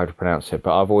 100% sure how to pronounce it,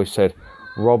 but I've always said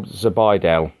Rob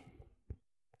Zabidale.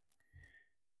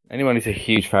 Anyone who's a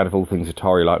huge fan of all things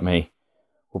Atari like me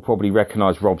will probably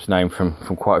recognise Rob's name from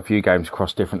quite a few games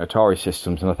across different Atari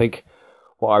systems. And I think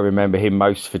what I remember him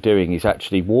most for doing is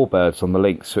actually Warbirds on the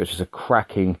Lynx, which is a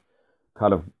cracking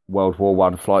kind of World War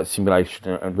I flight simulation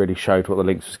and really showed what the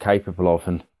Lynx was capable of.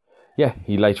 And yeah,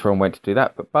 he later on went to do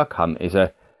that. But Bug Hunt is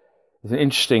an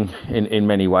interesting in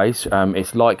many ways.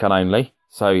 It's light gun only,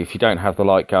 so if you don't have the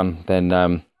light gun,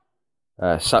 then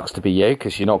sucks to be you,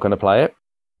 because you're not going to play it.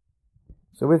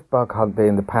 So with Bug Hunt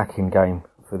being the packing game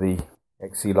for the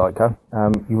XE light gun,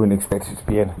 you wouldn't expect it to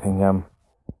be anything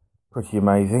pretty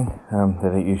amazing. They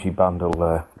don't usually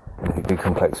bundle anything too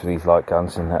complex with these light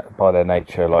guns, and that, by their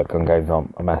nature, light gun games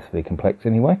aren't massively complex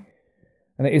anyway.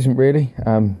 And it isn't really.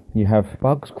 You have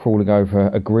bugs crawling over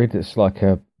a grid that's like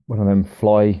one of them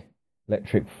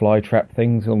electric fly trap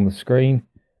things on the screen.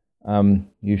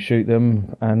 You shoot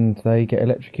them and they get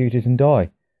electrocuted and die.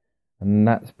 And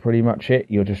that's pretty much it.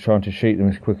 You're just trying to shoot them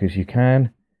as quick as you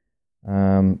can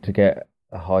to get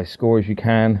a high score as you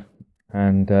can.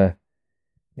 And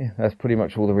yeah, that's pretty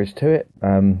much all there is to it.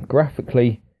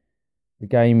 Graphically, the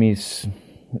game is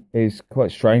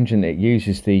quite strange, and it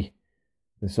uses the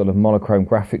sort of monochrome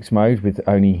graphics mode with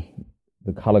only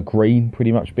the colour green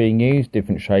pretty much being used,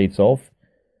 different shades of.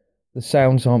 The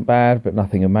sounds aren't bad, but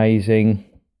nothing amazing.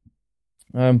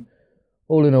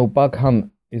 All in all, Bug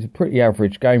Hunt is a pretty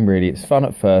average game, really. It's fun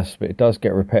at first, but it does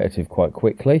get repetitive quite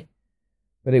quickly.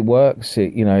 But it works.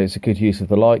 It's a good use of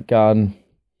the light gun.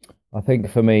 I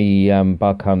think for me,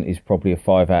 Bug Hunt is probably a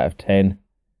 5 out of 10,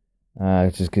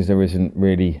 just because there isn't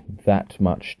really that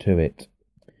much to it.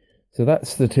 So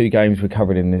that's the two games we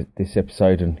covered in this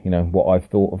episode, and what I've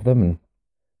thought of them, and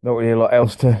not really a lot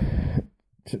else to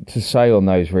say on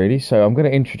those, really. So I'm going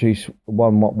to introduce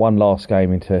one last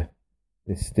game into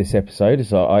this episode.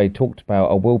 As I talked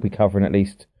about, I will be covering at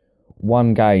least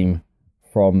one game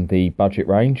from the budget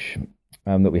range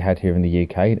that we had here in the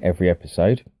UK in every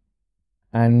episode.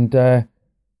 And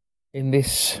in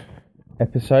this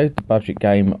episode, the budget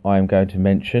game I am going to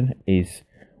mention is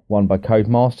one by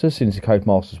Codemasters, since the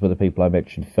Codemasters were the people I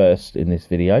mentioned first in this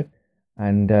video.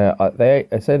 And I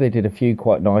say they did a few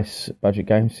quite nice budget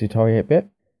games to Atari 8-bit.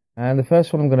 And the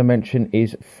first one I'm going to mention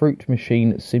is Fruit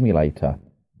Machine Simulator.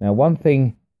 Now, one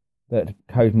thing that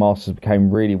Codemasters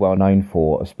became really well known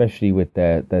for, especially with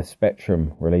their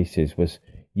Spectrum releases, was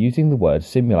using the word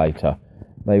simulator.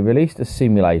 They released a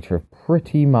simulator of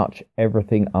pretty much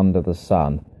everything under the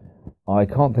sun. I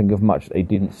can't think of much they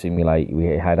didn't simulate. We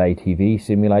had ATV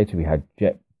simulator, we had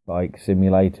jet bike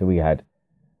simulator, we had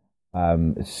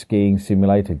skiing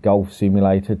simulator, golf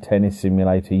simulator, tennis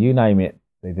simulator, you name it,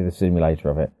 they did a simulator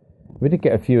of it. We did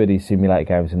get a few of these simulator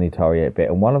games in the Atari 8-bit,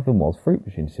 and one of them was Fruit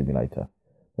Machine Simulator.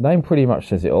 The name pretty much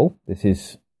says it all. This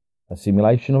is a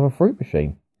simulation of a fruit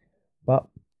machine, but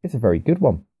it's a very good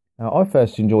one. Now, I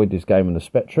first enjoyed this game on the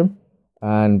Spectrum,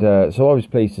 and so I was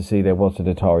pleased to see there was an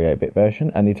Atari 8-bit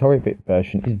version, and the Atari 8-bit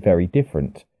version is very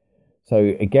different.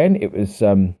 So again, it was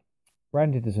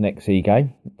branded as an XE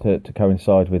game to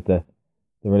coincide with the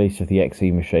release of the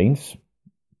XE machines.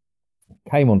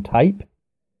 Came on tape,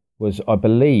 I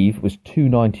believe was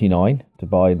 $2.99 to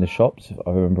buy in the shops, if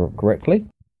I remember correctly.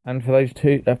 And for that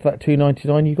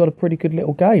 $2.99, you got a pretty good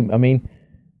little game. I mean,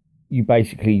 you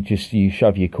basically you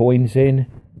shove your coins in,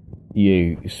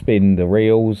 you spin the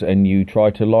reels, and you try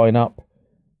to line up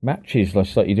matches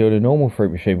like you do in a normal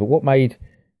fruit machine. But what made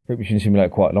Fruit Machine Simulator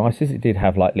quite nice is it did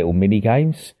have like little mini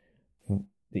games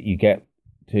that you get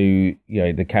to,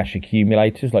 the cash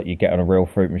accumulators like you get on a real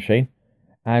fruit machine.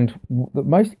 And the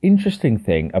most interesting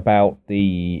thing about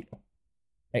the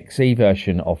XE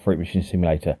version of Fruit Machine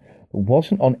Simulator that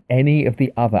wasn't on any of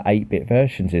the other 8-bit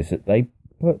versions is that they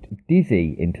put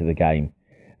Dizzy into the game.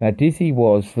 Now, Dizzy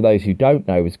was, for those who don't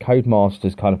know, was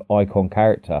Codemaster's kind of icon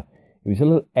character. He was a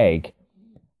little egg,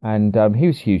 and he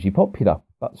was hugely popular.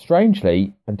 But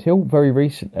strangely, until very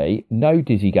recently, no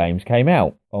Dizzy games came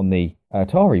out on the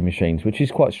Atari machines, which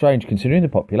is quite strange considering the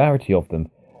popularity of them.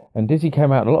 And Dizzy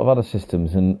came out on a lot of other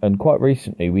systems, and quite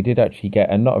recently we did actually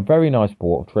get a very nice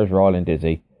port of Treasure Island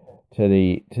Dizzy to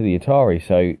the Atari.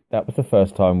 So that was the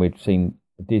first time we'd seen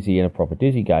Dizzy in a proper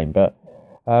Dizzy game. But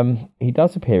he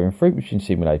does appear in Fruit Machine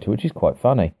Simulator, which is quite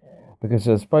funny, because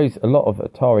I suppose a lot of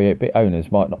Atari 8-bit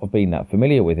owners might not have been that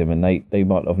familiar with him, and they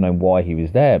might not have known why he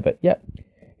was there. But yeah,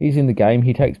 he's in the game.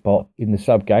 He takes part in the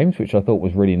sub games, which I thought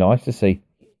was really nice to see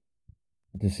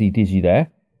Dizzy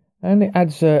there. And it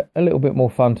adds a little bit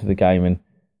more fun to the game. And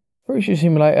Fruit Machine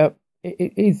Simulator,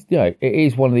 it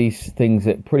is one of these things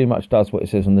that pretty much does what it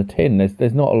says on the tin.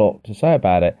 There's not a lot to say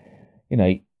about it.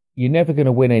 You're never going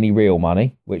to win any real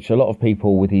money, which a lot of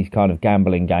people with these kind of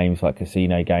gambling games like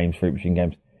casino games, Fruit Machine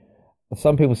games,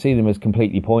 some people see them as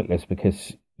completely pointless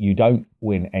because you don't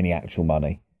win any actual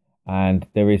money. And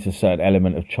there is a certain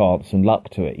element of chance and luck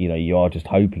to it. You are just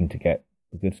hoping to get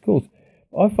good scores.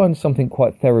 I find something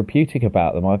quite therapeutic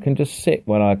about them. I can just sit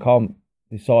when I can't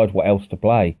decide what else to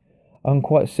play. I can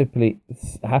quite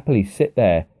happily sit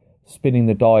there spinning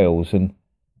the dials and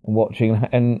watching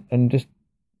and just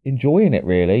enjoying it,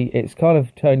 really. It's kind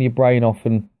of turn your brain off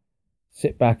and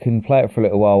sit back and play it for a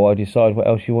little while I decide what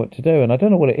else you want to do. And I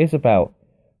don't know what it is about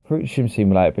Fruit Machine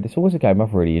Simulator, but it's always a game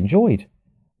I've really enjoyed.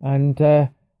 And I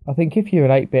think if you're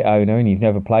an 8-bit owner and you've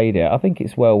never played it, I think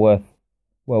it's well worth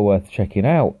checking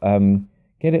out.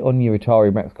 Get it on your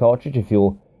Atari Max cartridge if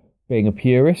you're being a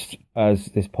purist, as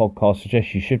this podcast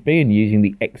suggests you should be, and using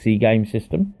the XE game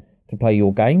system to play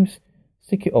your games.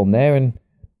 Stick it on there, and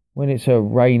when it's a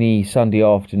rainy Sunday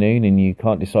afternoon and you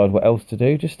can't decide what else to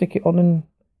do, just stick it on and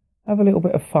have a little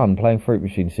bit of fun playing Fruit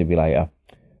Machine Simulator.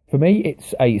 For me,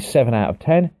 it's a 7 out of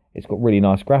 10. It's got really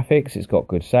nice graphics, it's got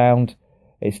good sound.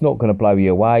 It's not going to blow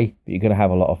you away, but you're going to have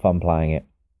a lot of fun playing it.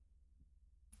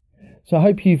 So I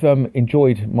hope you've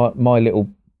enjoyed my little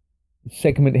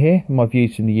segment here, my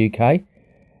views from the UK.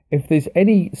 If there's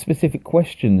any specific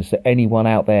questions that anyone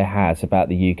out there has about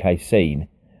the UK scene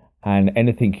and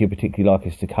anything you'd particularly like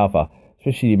us to cover,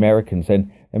 especially the Americans,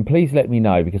 then please let me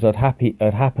know, because I'd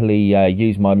happily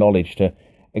use my knowledge to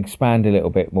expand a little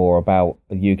bit more about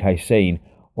the UK scene.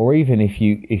 Or even if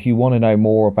you want to know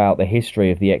more about the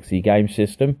history of the XE game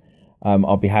system,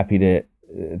 I'll be happy to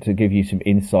give you some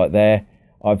insight there.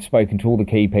 I've spoken to all the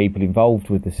key people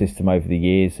involved with the system over the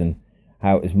years and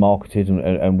how it was marketed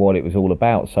and what it was all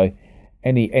about. So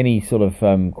any sort of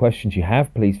questions you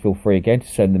have, please feel free again to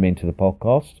send them into the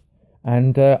podcast,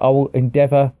 and I will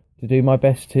endeavour to do my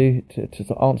best to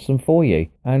answer them for you.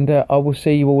 And I will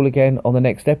see you all again on the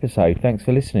next episode. Thanks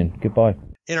for listening. Goodbye.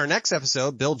 In our next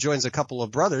episode, Bill joins a couple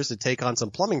of brothers to take on some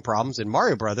plumbing problems in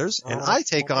Mario Brothers, and I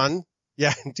take on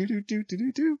and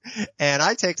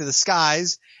I take to the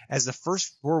skies as the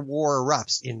First World War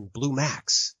erupts in Blue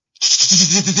Max.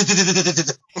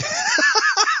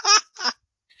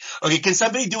 Okay, can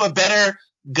somebody do a better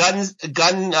gun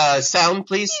sound,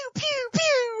 please? Pew, pew,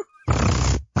 pew.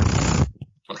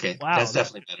 Okay, Wow, that's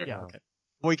definitely better. Yeah, okay.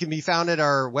 We can be found at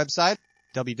our website,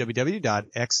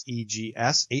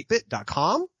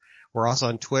 www.xegs8bit.com. We're also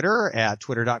on Twitter at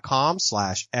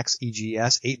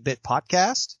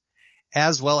twitter.com/xegs8bitpodcast,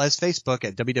 as well as Facebook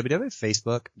at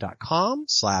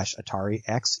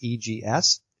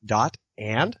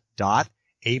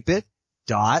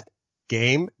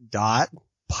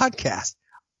www.facebook.com/AtariXEGS.and.8bit.game.podcast.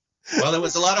 Well, it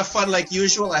was a lot of fun like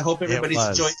usual. I hope everybody's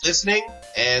enjoyed listening.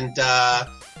 And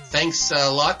thanks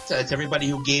a lot to everybody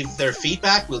who gave their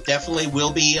feedback. We'll definitely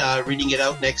will be reading it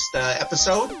out next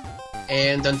episode.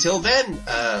 And until then,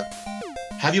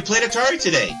 have you played Atari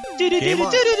today? Game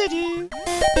on.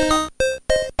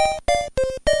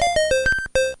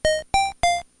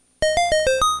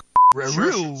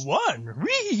 True one.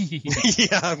 Whee!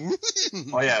 Yeah.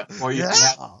 Oh yeah. Or you can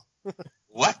have,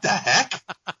 what the heck?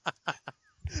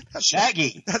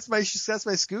 Shaggy. That's my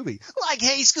Scooby. Like,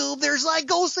 hey Scoob, there's like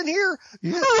ghosts in here.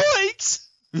 Yeah. Right.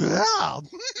 Yeah.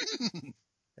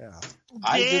 Yeah.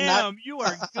 Damn, you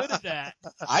are good at that.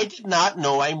 I did not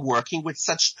know I'm working with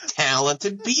such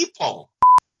talented people.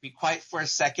 Be quiet for a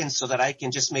second so that I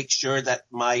can just make sure that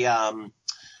my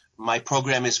my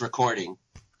program is recording.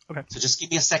 Okay. So just give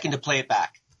me a second to play it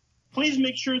back. Please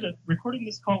make sure that recording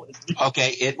this call is legal. Okay,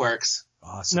 it works.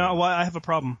 Awesome. No, well, I have a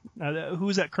problem. Who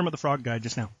was that Kermit the Frog guy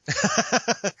just now?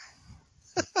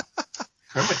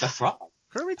 Kermit the Frog.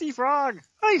 Kermit the Frog.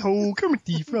 Hi-ho, Kermit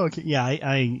the Frog. Yeah,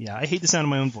 I hate the sound of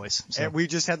my own voice. So. And we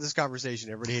just had this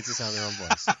conversation. Everybody hates the sound of their own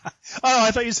voice. Oh,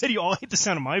 I thought you said you all hate the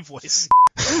sound of my voice.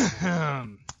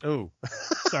 Oh.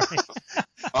 Sorry.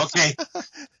 Okay.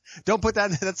 Don't put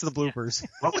that. That's the bloopers.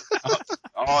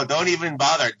 Oh, don't even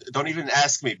bother. Don't even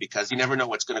ask me because you never know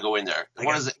what's going to go in there.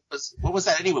 What was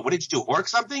that anyway? What did you do? Work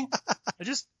something? I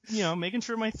just, making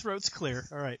sure my throat's clear.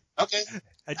 All right. Okay.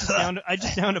 I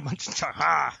just downed a bunch of chocolate.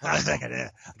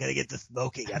 I gotta get the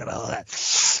smoking out of all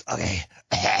that. Okay.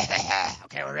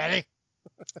 Okay, we're ready?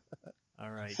 All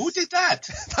right. Who did that?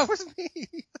 That was me.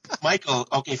 Michael.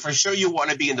 Okay, for sure you want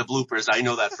to be in the bloopers. I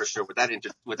know that for sure.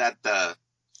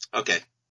 Okay.